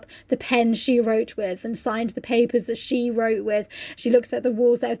picks up the pen she wrote with and signs the papers that she wrote with. She looks at the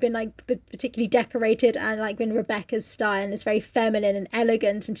walls that have been like particularly decorated and like in Rebecca's style, and it's very feminine and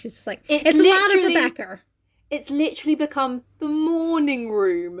elegant. And she's just like, it's a lot of Rebecca. It's literally become the morning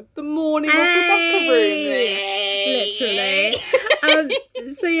room. The morning of Rebecca room. Literally.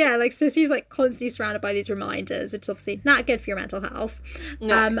 So she's like constantly surrounded by these reminders, which is obviously not good for your mental health.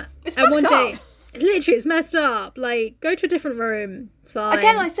 No. It's and one fucked day, up. literally, it's messed up. Like, go to a different room. It's fine.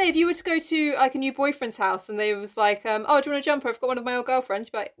 Again, I say, if you were to go to like a new boyfriend's house and they was like, oh, do you want a jumper? I've got one of my old girlfriends.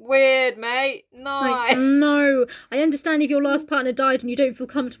 You'd be like, weird, mate. No. Like, no. I understand if your last partner died and you don't feel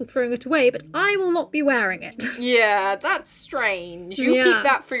comfortable throwing it away, but I will not be wearing it. Yeah, that's strange. You keep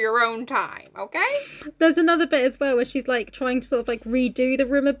that for your own time, okay? There's another bit as well where she's like trying to sort of like redo the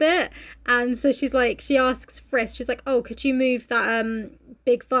room a bit. And so she's like, she asks Frisk, she's like, oh, could you move that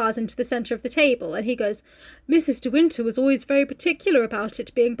big vase into the centre of the table? And he goes, Mrs. De Winter was always very particular about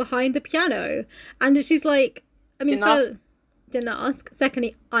it being behind the piano. And she's like, I mean, didn't ask.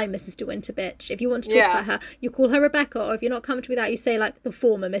 Secondly, I'm Mrs. De Winter, bitch. If you want to talk about her, you call her Rebecca, or if you're not comfortable with that, you say like the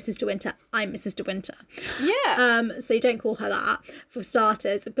former Mrs. De Winter. I'm Mrs. De Winter. Yeah. So you don't call her that for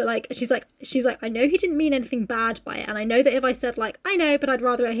starters. But like, she's like, I know he didn't mean anything bad by it, and I know that if I said like, I know, but I'd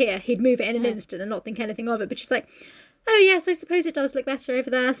rather it here, he'd move it in an instant and not think anything of it. But she's like, oh yes, I suppose it does look better over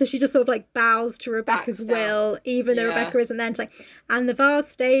there. So she just sort of like bows to Rebecca's will, even though Rebecca isn't there. It's like, and the vase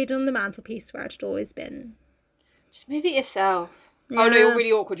stayed on the mantelpiece where it had always been. Just move it yourself. Yeah. Oh no, you're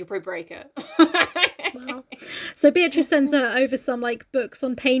really awkward. You'll probably break it. Well, so Beatrice sends her over some like books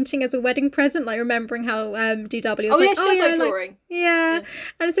on painting as a wedding present, like remembering how DW was she does like drawing. Yeah,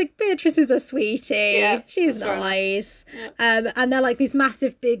 and it's like Beatrice is a sweetie. Yeah, she's nice. Yeah. And they're like these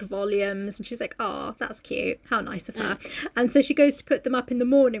massive big volumes, and she's like, oh, that's cute. How nice of her. And so she goes to put them up in the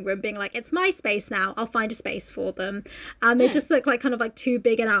morning room, being like, it's my space now. I'll find a space for them. And they just look like kind of like too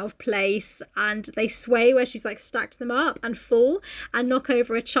big and out of place, and they sway where she's like stacked them up and fall and knock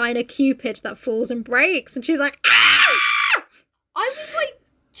over a china cupid that falls and breaks, and she's like, ah! I was like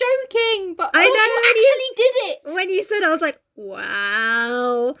joking, but I know you actually did it. When you said it, I was like,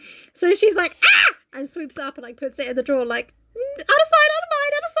 wow. So she's like, ah! And swoops up and like puts it in the drawer, like, out of sight, out of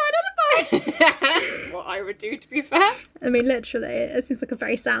mind, out of sight, out of mind. What I would do, to be fair. I mean, literally, it seems like a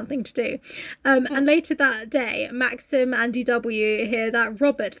very sound thing to do. And later that day, Maxim and DW hear that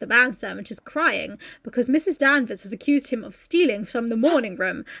Robert, the manservant, is crying because Mrs. Danvers has accused him of stealing from the morning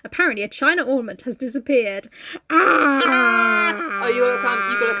room. Apparently, a china ornament has disappeared. Oh,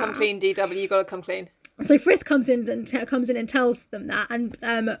 you gotta come clean, DW. You gotta come clean. So Frisk comes in and tells them that, and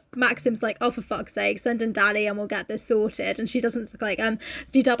Maxim's like, oh, for fuck's sake, send in Danny and we'll get this sorted. And she doesn't, like,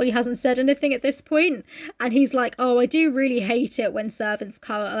 DW hasn't said anything at this point, and he's like, oh, I do really hate it when servants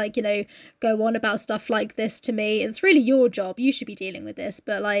come, like, you know, go on about stuff like this to me. It's really your job, you should be dealing with this,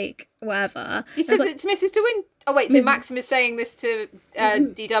 but like, whatever. He says it to Mrs. DeWinter. Oh wait, so Maxim is saying this to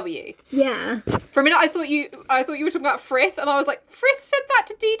DW. Yeah. For a minute, I thought you were talking about Frith, and I was like, Frith said that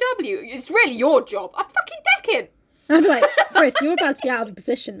to DW. It's really your job. I fucking deck him. I'm like, Frith, you're about to be out of a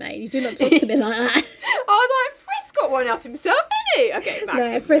position, mate. You do not talk to me like that. I was like, Frith's got one up himself, hasn't he? Okay, Maxim.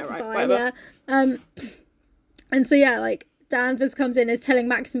 Yeah, Frith's right, fine. whatever. Yeah. And so yeah, like Danvers comes in, is telling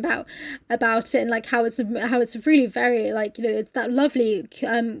Maxim about it, and like how it's really very, like, you know, it's that lovely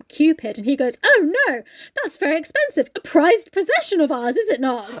Cupid, and he goes, oh no, that's very expensive, a prized possession of ours, is it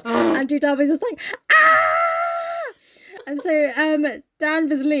not? And DW is like, ah. And so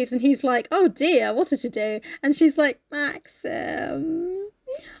Danvers leaves, and he's like, oh dear, what did you do? And she's like, Maxim,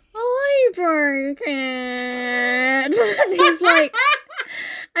 I broke it.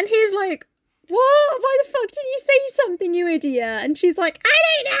 And he's like, what? Why the fuck didn't you say something, you idiot? And she's like, I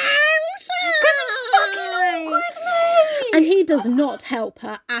don't know. Because it's fucking awkward, mate. And he does not help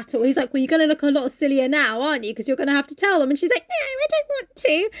her at all. He's like, well, you're going to look a lot sillier now, aren't you? Because you're going to have to tell them. And she's like, no, I don't want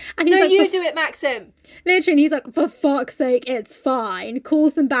to. And he's no, like, you do it, Maxim. Literally, and he's like, for fuck's sake, it's fine.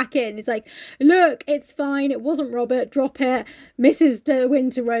 Calls them back in. He's like, look, it's fine. It wasn't Robert. Drop it. Mrs. De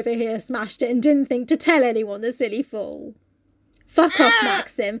Winter over here smashed it and didn't think to tell anyone, the silly fool. Fuck off,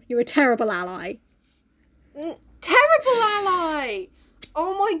 Maxim. You're a terrible ally. Terrible ally.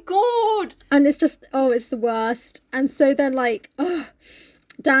 Oh my god. And it's just, it's the worst. And so then, like,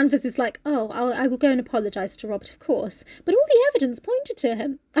 Danvers is like, I will go and apologise to Robert, of course. But all the evidence pointed to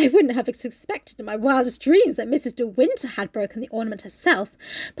him. I wouldn't have suspected in my wildest dreams that Mrs. De Winter had broken the ornament herself.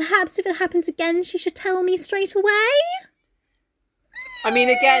 Perhaps if it happens again, she should tell me straight away. I mean,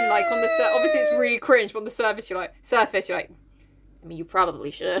 again, like, on the obviously it's really cringe, but on the surface you're like, I mean, you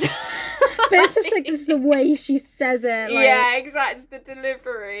probably should. But it's just like, it's the way she says it. Like, yeah, exactly. It's the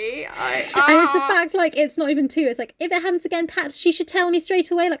delivery. And it's the fact, like, it's not even two. It's like, if it happens again, perhaps she should tell me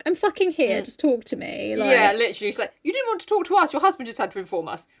straight away. Like, I'm fucking here. Just talk to me. Like, yeah, literally. It's like, you didn't want to talk to us. Your husband just had to inform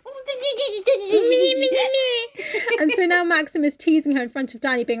us. And so now Maxim is teasing her in front of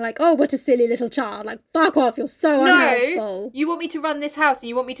Danny, being like, oh, what a silly little child. Like, fuck off. You're so unhelpful. You want me to run this house and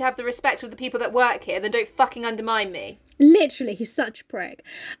you want me to have the respect of the people that work here, then don't fucking undermine me. Literally, he's such a prick.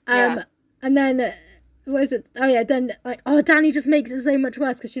 Yeah. And then, what is it? Oh, yeah, then, like, Danny just makes it so much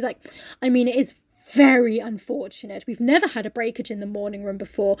worse, because she's like, I mean, it is very unfortunate. We've never had a breakage in the morning room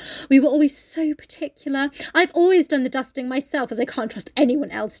before. We were always so particular. I've always done the dusting myself, as I can't trust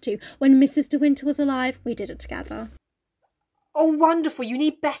anyone else to. When Mrs. De Winter was alive, we did it together. Oh, wonderful. You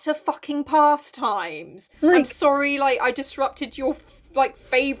need better fucking pastimes. Like, I'm sorry, like, I disrupted your, like,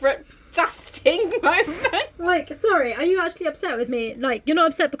 favourite dusting moment. Like, sorry, are you actually upset with me? Like, you're not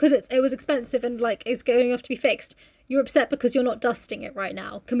upset because it was expensive and, like, it's going off to be fixed. You're upset because you're not dusting it right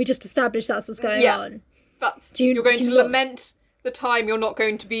now. Can we just establish that's what's going on? You're going to lament the time you're not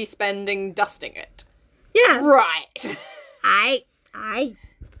going to be spending dusting it. Yes. Right.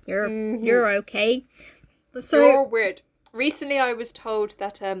 You're okay. So you're weird. Recently I was told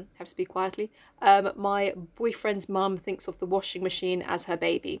that, have to speak quietly, my boyfriend's mum thinks of the washing machine as her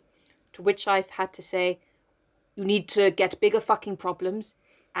baby. To which I've had to say, you need to get bigger fucking problems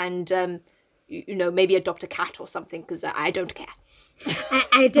and, you know, maybe adopt a cat or something, because I don't care.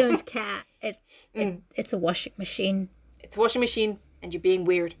 I don't care. It's a washing machine. It's a washing machine and you're being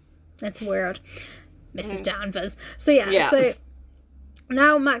weird. That's weird. Mrs. Danvers. So yeah, so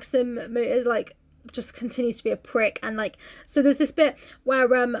now Maxim is like, just continues to be a prick, and like, so there's this bit where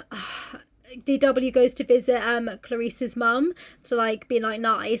DW goes to visit Clarice's mum to like be like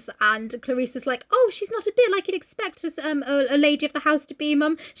nice, and Clarice's like, oh, she's not a bit like you'd expect as a lady of the house to be,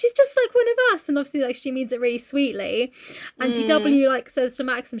 mum. She's just like one of us, and obviously like she means it really sweetly. And DW like says to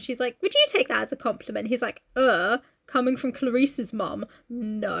Maxim, she's like, would you take that as a compliment? He's like, coming from Clarice's mum,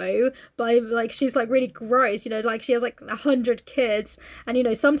 no. But like, she's like really gross, you know, like she has like 100 kids, and you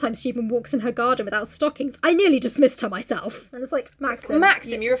know, sometimes she even walks in her garden without stockings. I nearly dismissed her myself. And it's like,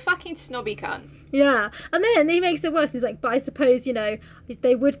 Maxim, you're a fucking snobby cunt. Yeah. And then he makes it worse. He's like, but I suppose, you know,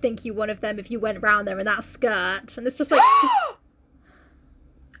 they would think you one of them if you went round there in that skirt. And it's just like,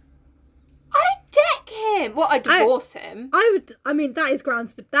 I deck him. Well, I'd divorce him. I mean, that is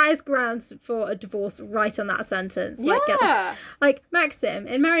grounds for a divorce right on that sentence. Yeah. Like, Maxim,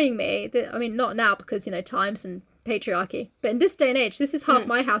 in marrying me, I mean, not now because, you know, times and patriarchy, but in this day and age, this is half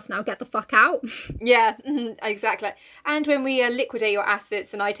my house now. Get the fuck out. Yeah, exactly. And when we liquidate your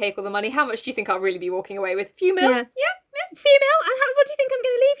assets and I take all the money, how much do you think I'll really be walking away with? A few mil? Yeah. Few mil? And what do you think I'm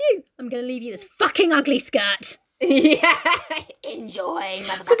going to leave you? I'm going to leave you this fucking ugly skirt. Yeah, enjoy,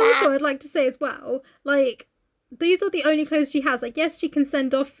 motherfucker. Because also, I'd like to say as well, like, these are the only clothes she has. Like, yes, she can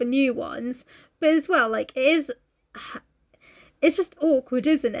send off for new ones, but as well, like, it's just awkward,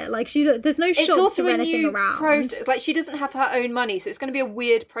 isn't it? Like there's no shops or anything around. Like she doesn't have her own money, so it's going to be a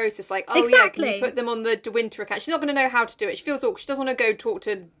weird process. Like, oh yeah, can you put them on the De Winter account? She's not going to know how to do it. She feels awkward. She doesn't want to go talk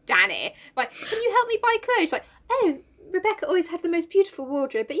to Danny. Like, can you help me buy clothes? She's like, oh, Rebecca always had the most beautiful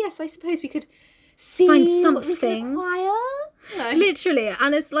wardrobe, but yes, I suppose we could find something. No. Literally.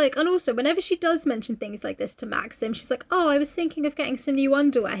 And it's like, and also whenever she does mention things like this to Maxim, she's like, oh, I was thinking of getting some new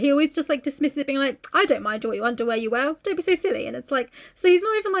underwear. He always just like dismisses it, being like, I don't mind what underwear you wear, don't be so silly. And it's like, so he's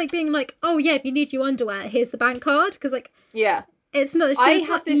not even like being like, oh yeah, if you need new underwear, here's the bank card, because like, yeah, it's not, I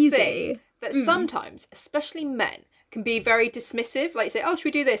have this thing that sometimes, especially men, can be very dismissive. Like, say, oh, should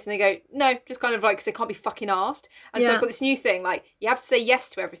we do this? And they go, no, just kind of like, because they can't be fucking asked. And so I've got this new thing, like, you have to say yes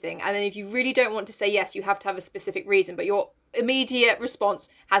to everything. And then if you really don't want to say yes, you have to have a specific reason. But your immediate response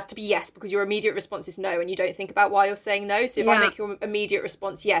has to be yes, because your immediate response is no, and you don't think about why you're saying no. So if I make your immediate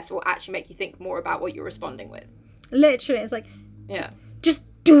response yes, it will actually make you think more about what you're responding with. Literally, it's like, just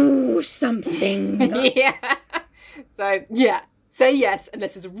do something. Yeah. So, yeah. Say yes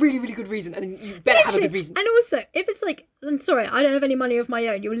unless there's a really, really good reason, and you better have a good reason. And also, if it's like, I'm sorry, I don't have any money of my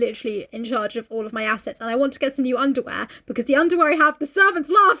own, you're literally in charge of all of my assets, and I want to get some new underwear, because the underwear I have, the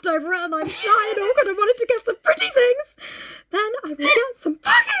servants laughed over it, and I'm shy and awkward and wanted to get some pretty things, then I will get some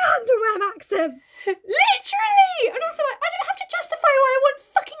fucking underwear, Maxim. Literally! And also, like, I don't have to justify why I want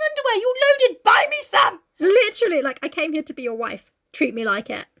fucking underwear. You're loaded, buy me some! Literally, like, I came here to be your wife. Treat me like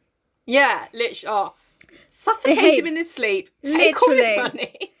it. Yeah, literally. Oh. Suffocate him in his sleep. Take all his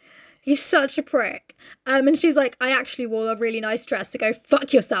money. He's such a prick. And she's like, I actually wore a really nice dress to go,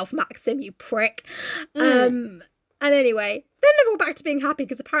 fuck yourself, Maxim, you prick. And anyway, then they're all back to being happy,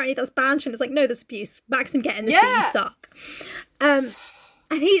 because apparently that's banter, and it's like, no, that's abuse. Maxim, get in the seat, you suck.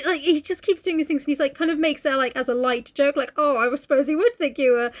 And he just keeps doing these things, and he's like, kind of makes it like as a light joke, like, oh, I suppose he would think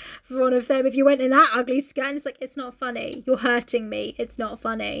you were one of them if you went in that ugly skirt. And it's like, it's not funny. You're hurting me. It's not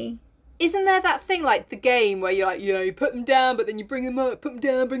funny. Isn't there that thing like the game where you're like, you know, you put them down, but then you bring them up, put them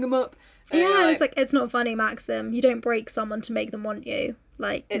down, bring them up. Yeah, it's like, it's not funny, Maxim. You don't break someone to make them want you.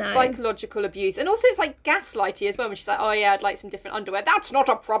 Like, it's psychological abuse. And also it's like gaslighty as well, when she's like, oh yeah, I'd like some different underwear. That's not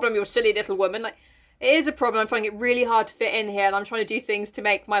a problem, you silly little woman. Like, it is a problem. I'm finding it really hard to fit in here, and I'm trying to do things to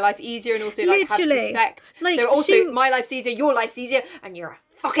make my life easier and also like have respect. Like, so also my life's easier, your life's easier, and you're a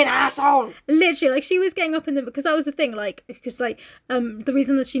fucking asshole. Literally, like, she was getting up in them, because that was the thing, like, because like the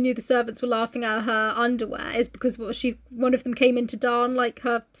reason that she knew the servants were laughing at her underwear is because one of them came in to darn like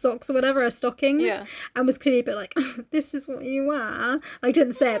her socks or whatever, her stockings, and was clearly a bit like, this is what you wear. Like,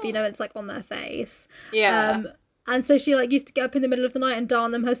 didn't say it, but you know, it's like on their face. And so she like used to get up in the middle of the night and darn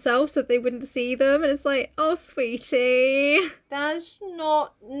them herself so that they wouldn't see them. And it's like, oh, sweetie. That's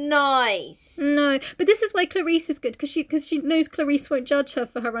not nice. No, but this is why Clarice is good, because she knows Clarice won't judge her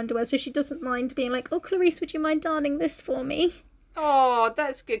for her underwear, so she doesn't mind being like, oh, Clarice, would you mind darning this for me? Oh,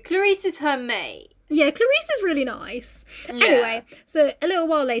 that's good. Clarice is her mate. Yeah, Clarice is really nice. Yeah. Anyway, so a little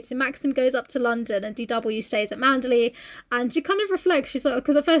while later, Maxim goes up to London and DW stays at Manderley, and she kind of reflects. She's like,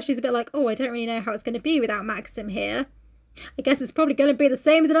 because at first she's a bit like, oh, I don't really know how it's going to be without Maxim here. I guess it's probably going to be the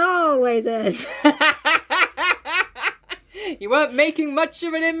same as it always is. You weren't making much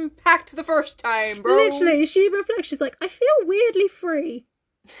of an impact the first time, bro. Literally, she reflects. She's like, I feel weirdly free.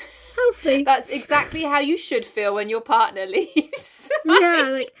 Healthy. That's exactly how you should feel when your partner leaves. Yeah,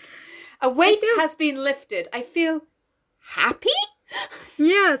 like... A weight has been lifted. I feel happy?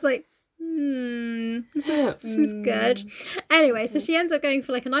 Yeah, it's like, this is good. Anyway, so she ends up going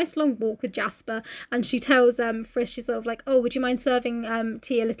for like a nice long walk with Jasper, and she tells Frisk, she's sort of like, oh, would you mind serving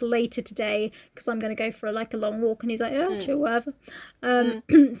tea a little later today, because I'm going to go for a long walk. And he's like, yeah, sure, whatever.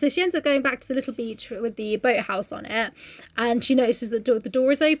 So she ends up going back to the little beach with the boathouse on it, and she notices that the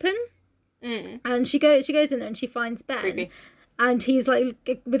door is open, and she goes in there and she finds Ben. Creepy. And he's like,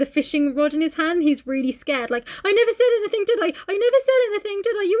 with a fishing rod in his hand, he's really scared. Like, I never said anything, did I? I never said anything,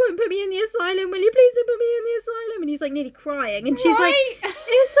 did I? You won't put me in the asylum, will you? Please don't put me in the asylum. And he's like nearly crying. And she's like,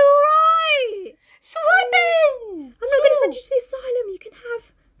 it's all right. Swimming. I'm not going to send you to the asylum. You can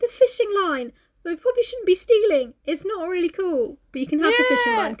have the fishing line. But we probably shouldn't be stealing. It's not really cool. But you can have the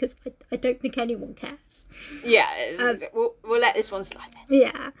fishing line, because I don't think anyone cares. Yeah, we'll let this one slide then.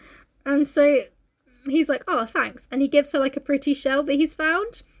 Yeah. And so... he's like, oh, thanks. And he gives her like a pretty shell that he's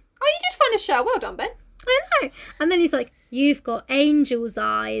found. Oh, you did find a shell. Well done, Ben. I know. And then he's like, you've got angel's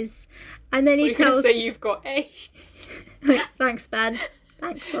eyes. And then he tells... say you've got AIDS. Thanks, Ben.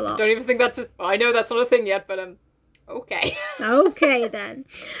 Thanks a lot. I don't even think that's... I know that's not a thing yet, but okay. Okay, then.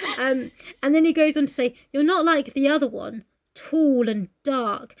 And then he goes on to say, you're not like the other one. tall and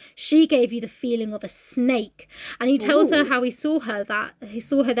dark. She gave you the feeling of a snake. And he tells her how he saw her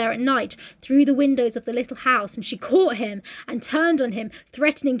there at night through the windows of the little house, and she caught him and turned on him,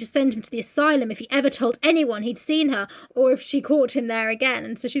 threatening to send him to the asylum if he ever told anyone he'd seen her, or if she caught him there again.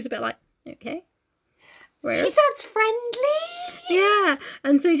 And so she's a bit like, okay. She sounds friendly. Yeah.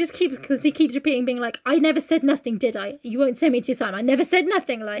 And so he keeps repeating, being like, I never said nothing, did I? You won't send me to your asylum. I never said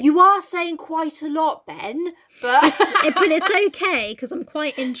nothing. Like, you are saying quite a lot, Ben, but but it's okay because I'm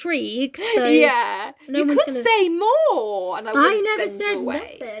quite intrigued. So yeah, you could say more, and I never send said you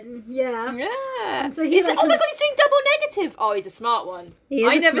away. Nothing. Yeah. Yeah. And so oh my god, he's doing double negative. Oh, he's a smart one.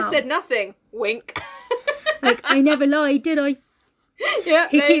 I never said nothing. Wink. Like, I never lied, did I? Yeah,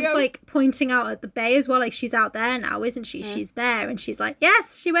 he keeps like pointing out at the bay as well, like, she's out there now, isn't she? She's there, and she's like,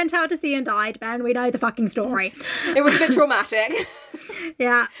 yes, she went out to sea and died, Ben, we know the fucking story. It was a bit traumatic.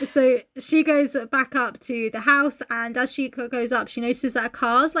 Yeah, so she goes back up to the house, and as she goes up, she notices that a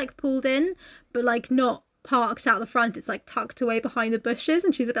car's like pulled in, but like not parked out the front, it's like tucked away behind the bushes,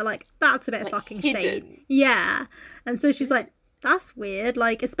 and she's a bit like, that's a bit like fucking shady. Yeah. And so she's like, that's weird,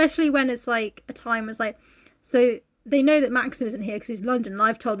 like, especially when it's like a time was like, so they know that Maxim isn't here because he's in London, and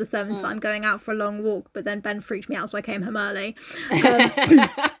I've told the servants that I'm going out for a long walk, but then Ben freaked me out, so I came home early.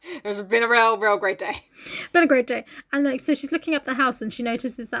 It's been a real great day. Been a great day. And like, so she's looking up the house, and she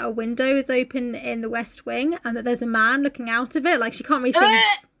notices that a window is open in the west wing, and that there's a man looking out of it. Like, she can't really see,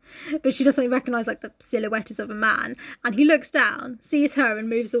 but she doesn't recognise like the silhouette is of a man. And he looks down, sees her, and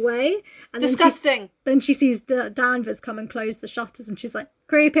moves away. And disgusting. Then she sees Danvers come and close the shutters, and she's like,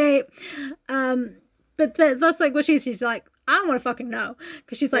 creepy. But that's like what she's like, I don't want to fucking know.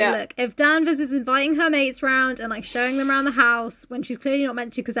 Because she's like, look, if Danvers is inviting her mates round and like showing them around the house when she's clearly not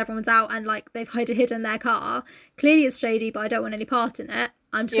meant to because everyone's out and like they've hidden their car, clearly it's shady, but I don't want any part in it.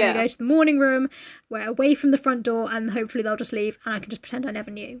 I'm just going to go to the morning room, where away from the front door, and hopefully they'll just leave and I can just pretend I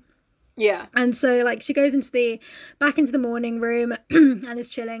never knew. Yeah. And so like she goes back into the morning room and is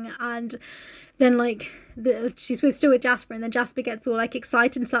chilling, and then like she's still with Jasper, and then Jasper gets all like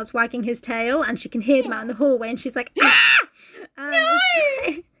excited and starts wagging his tail, and she can hear them out in the hallway, and she's like, ah!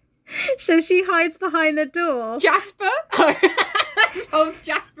 No! So she hides behind the door. Jasper? Holds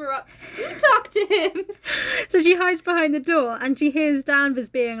Jasper up. You talk to him. So she hides behind the door, and she hears Danvers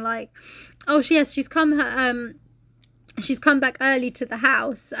being like, oh yes, she's come back early to the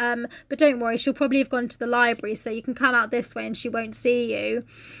house, but don't worry, she'll probably have gone to the library, so you can come out this way and she won't see you.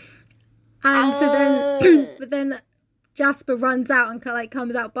 And so then Jasper runs out and like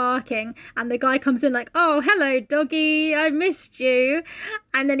comes out barking, and the guy comes in like, oh, hello, doggy, I missed you.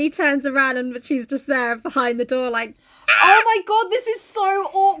 And then he turns around and she's just there behind the door like, oh my god, this is so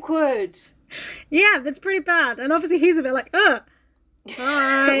awkward. Yeah, that's pretty bad. And obviously he's a bit like, ugh.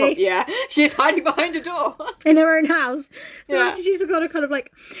 Hi. Well, yeah, she's hiding behind a door in her own house. So she's got to kind of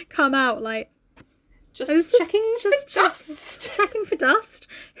like come out like, just checking for dust. Checking for dust.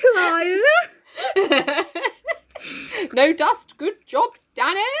 Who are you? No dust. Good job,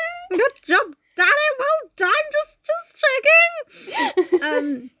 Danny. Good job, Danny. Well done. Just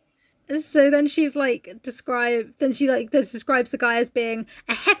checking. So then she's like describes the guy as being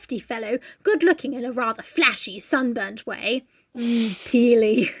a hefty fellow, good looking in a rather flashy, sunburnt way.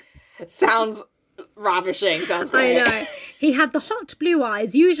 Peely. Sounds ravishing. Sounds great. I know. He had the hot blue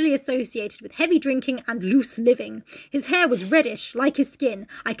eyes usually associated with heavy drinking and loose living. His hair was reddish, like his skin.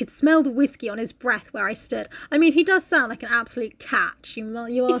 I could smell the whiskey on his breath where I stood. I mean, he does sound like an absolute catch. You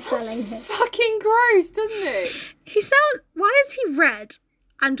are selling him. Fucking gross, doesn't he? Why is he red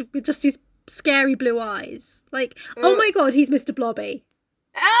and with just these scary blue eyes? Like, oh my god, he's Mr. Blobby.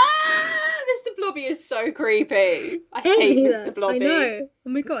 Mr. Blobby is so creepy. I hate Mr. Blobby. I know. Oh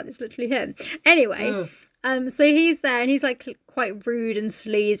my god, it's literally him. Anyway, so he's there and he's like quite rude and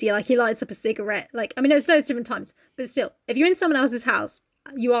sleazy. Like, he lights up a cigarette. Like, I mean, there's loads of different times, but still, if you're in someone else's house,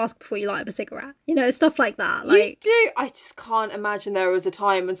 you ask before you light up a cigarette. You know, stuff like that. Like, you do. I just can't imagine there was a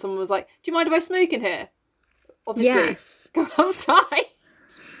time when someone was like, "Do you mind if I smoke in here?" Obviously, yes. Go outside.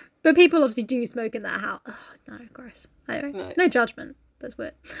 But people obviously do smoke in their house. Oh, no, gross. Anyway, no judgment. That's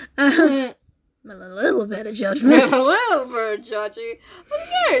weird. A little bit of judgment. A little bit of judgy. Well,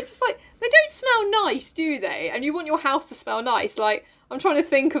 yeah, it's just like, they don't smell nice, do they? And you want your house to smell nice. Like, I'm trying to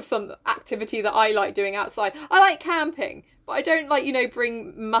think of some activity that I like doing outside. I like camping, but I don't like,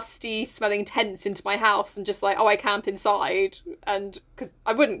 bring musty smelling tents into my house and just like, oh, I camp inside. And, because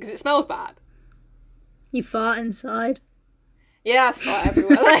I wouldn't, because it smells bad. You fart inside? Yeah, I fart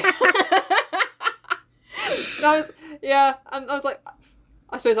everywhere. And I was like,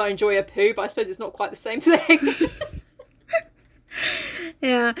 I suppose I enjoy a poo, but I suppose it's not quite the same thing.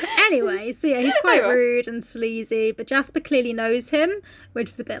 Yeah. Anyway, so yeah, he's quite rude and sleazy, but Jasper clearly knows him, which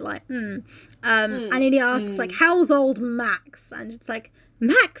is a bit like, And then he asks, like, how's old Max? And it's like,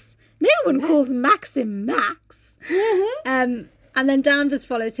 Max? No one calls Maxim Max. And then Danvers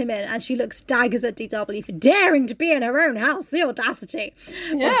follows him in, and she looks daggers at DW for daring to be in her own house. The audacity.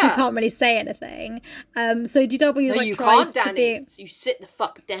 Yeah. Obviously can't really say anything. So DW like, you tries can't, to be... So you sit the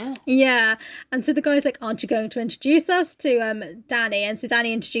fuck down. Yeah. And so the guy's like, aren't you going to introduce us to Danny? And so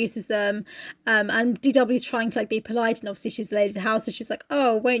Danny introduces them. And DW's trying to like be polite, and obviously she's the lady of the house, so she's like,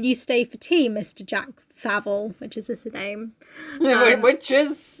 oh, won't you stay for tea, Mr. Jack Favell, which is his name. Which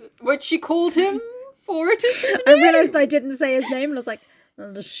she called him? I realised I didn't say his name, and I was like,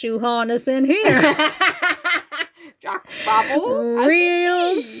 I'll just shoehorn us in here. Jack Favell.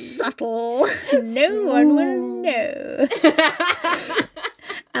 Real subtle. No one will know.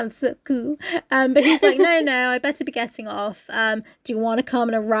 I'm so cool. But he's like, no, I better be getting off. Do you want to come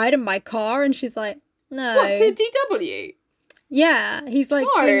on a ride in my car? And she's like, no. What, to DW? Yeah, he's like,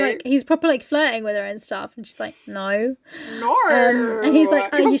 he's proper like flirting with her and stuff, and she's like, no. And he's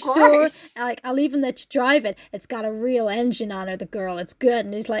like, are you sure? Like, I'll even let you drive it. It's got a real engine on her, the girl. It's good.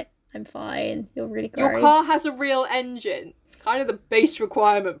 And he's like, I'm fine. You're really gross. Your car has a real engine. Kind of the base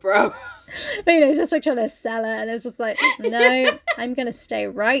requirement, bro. But he's just like trying to sell it, and it's just like, no, I'm gonna stay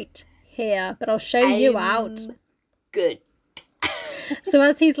right here, but I'll show you out. Good. So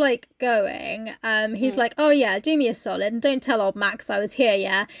as he's like going, he's like, oh yeah, do me a solid and don't tell old Max I was here,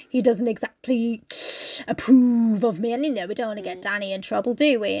 yeah? He doesn't exactly approve of me, and you know, we don't want to get Danny in trouble,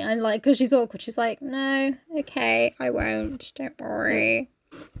 do we? And like, because she's awkward, she's like, no, okay, I won't, don't worry.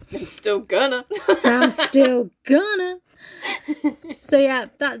 I'm still gonna. So yeah,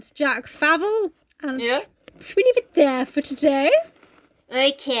 that's Jack Favell, and should we leave it there for today?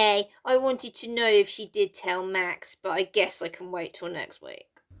 Okay, I wanted to know if she did tell Max, but I guess I can wait till next week.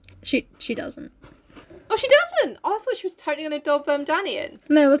 She doesn't. Oh, she doesn't? Oh, I thought she was totally going to dob Danny in.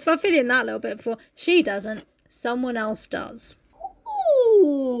 No, I was feeling that a little bit before. She doesn't. Someone else does.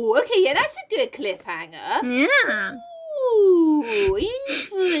 Ooh, okay, yeah, that's a good cliffhanger. Yeah. Ooh,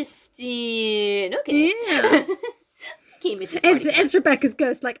 interesting. Okay. Yeah. Okay, Mrs. It's Rebecca's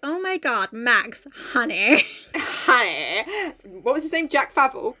ghost, like, oh my god, Max, honey. Honey. What was his name? Jack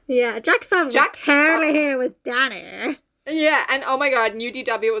Favell? Yeah, Jack Favell was totally here with Danny. Yeah, and oh my god, New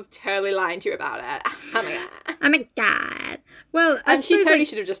DW was totally lying to you about it. Oh my god. Oh my god. Well, and she totally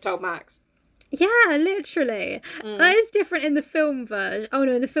should have just told Max. Yeah, literally. That is different in the film version. Oh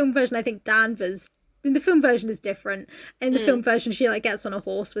no, in the film version, I think Danvers... In the film version is different. In the film version, she like gets on a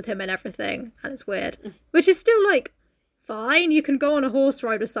horse with him and everything, and it's weird. Which is still like... fine, you can go on a horse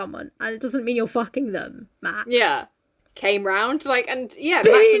ride with someone, and it doesn't mean you're fucking them, Max. Yeah. Came round, like, and yeah,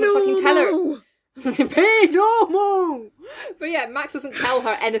 Max doesn't fucking tell her. Be normal! But yeah, Max doesn't tell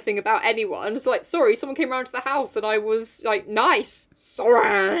her anything about anyone. It's like, sorry, someone came round to the house and I was, like, nice.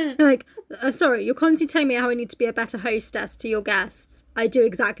 Sorry. Like, sorry, you're constantly telling me how I need to be a better hostess to your guests. I do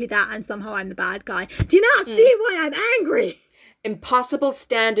exactly that, and somehow I'm the bad guy. Do you not see why I'm angry? Impossible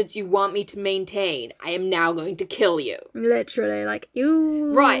standards you want me to maintain. I am now going to kill you. Literally, like,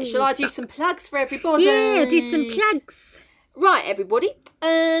 you. Right, shall I do some plugs for everybody? Yeah, do some plugs. Right, everybody.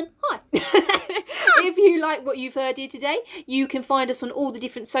 Hi. If you like what you've heard here today, you can find us on all the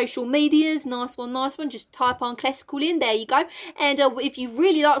different social medias. Nice one. Just type on Classical in. There you go. And if you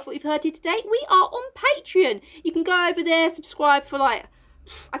really liked what you've heard here today, we are on Patreon. You can go over there, subscribe for like,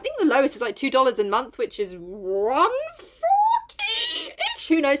 I think the lowest is like $2 a month, which is $1.40-ish,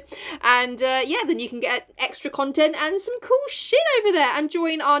 who knows. And then you can get extra content and some cool shit over there, and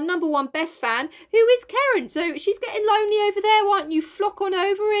join our number one best fan, who is Karen. So she's getting lonely over there. Why don't you flock on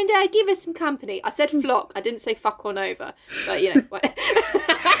over and give us some company? I said flock, I didn't say fuck on over, but you know.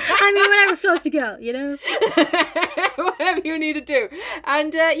 I mean, whatever floats your girl, you know. Whatever you need to do.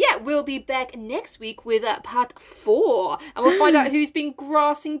 And we'll be back next week with part 4, and we'll find out who's been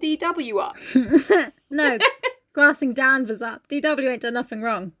grassing DW up. No, grassing Danvers up. DW ain't done nothing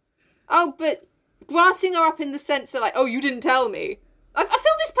wrong. Oh, but grassing her up in the sense that, like, oh, you didn't tell me. I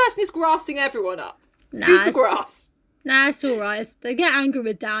feel this person is grassing everyone up. Nah, who's the grass? Nah, it's alright. They get angry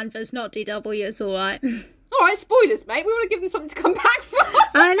with Danvers, not DW, it's alright. Alright, spoilers, mate. We want to give them something to come back from.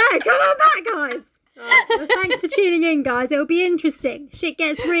 I know, come on back, guys. Right, well, thanks for tuning in, guys. It'll be interesting. Shit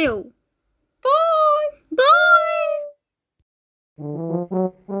gets real. Bye. Bye.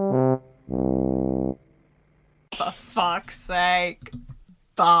 For fuck's sake.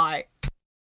 Bye.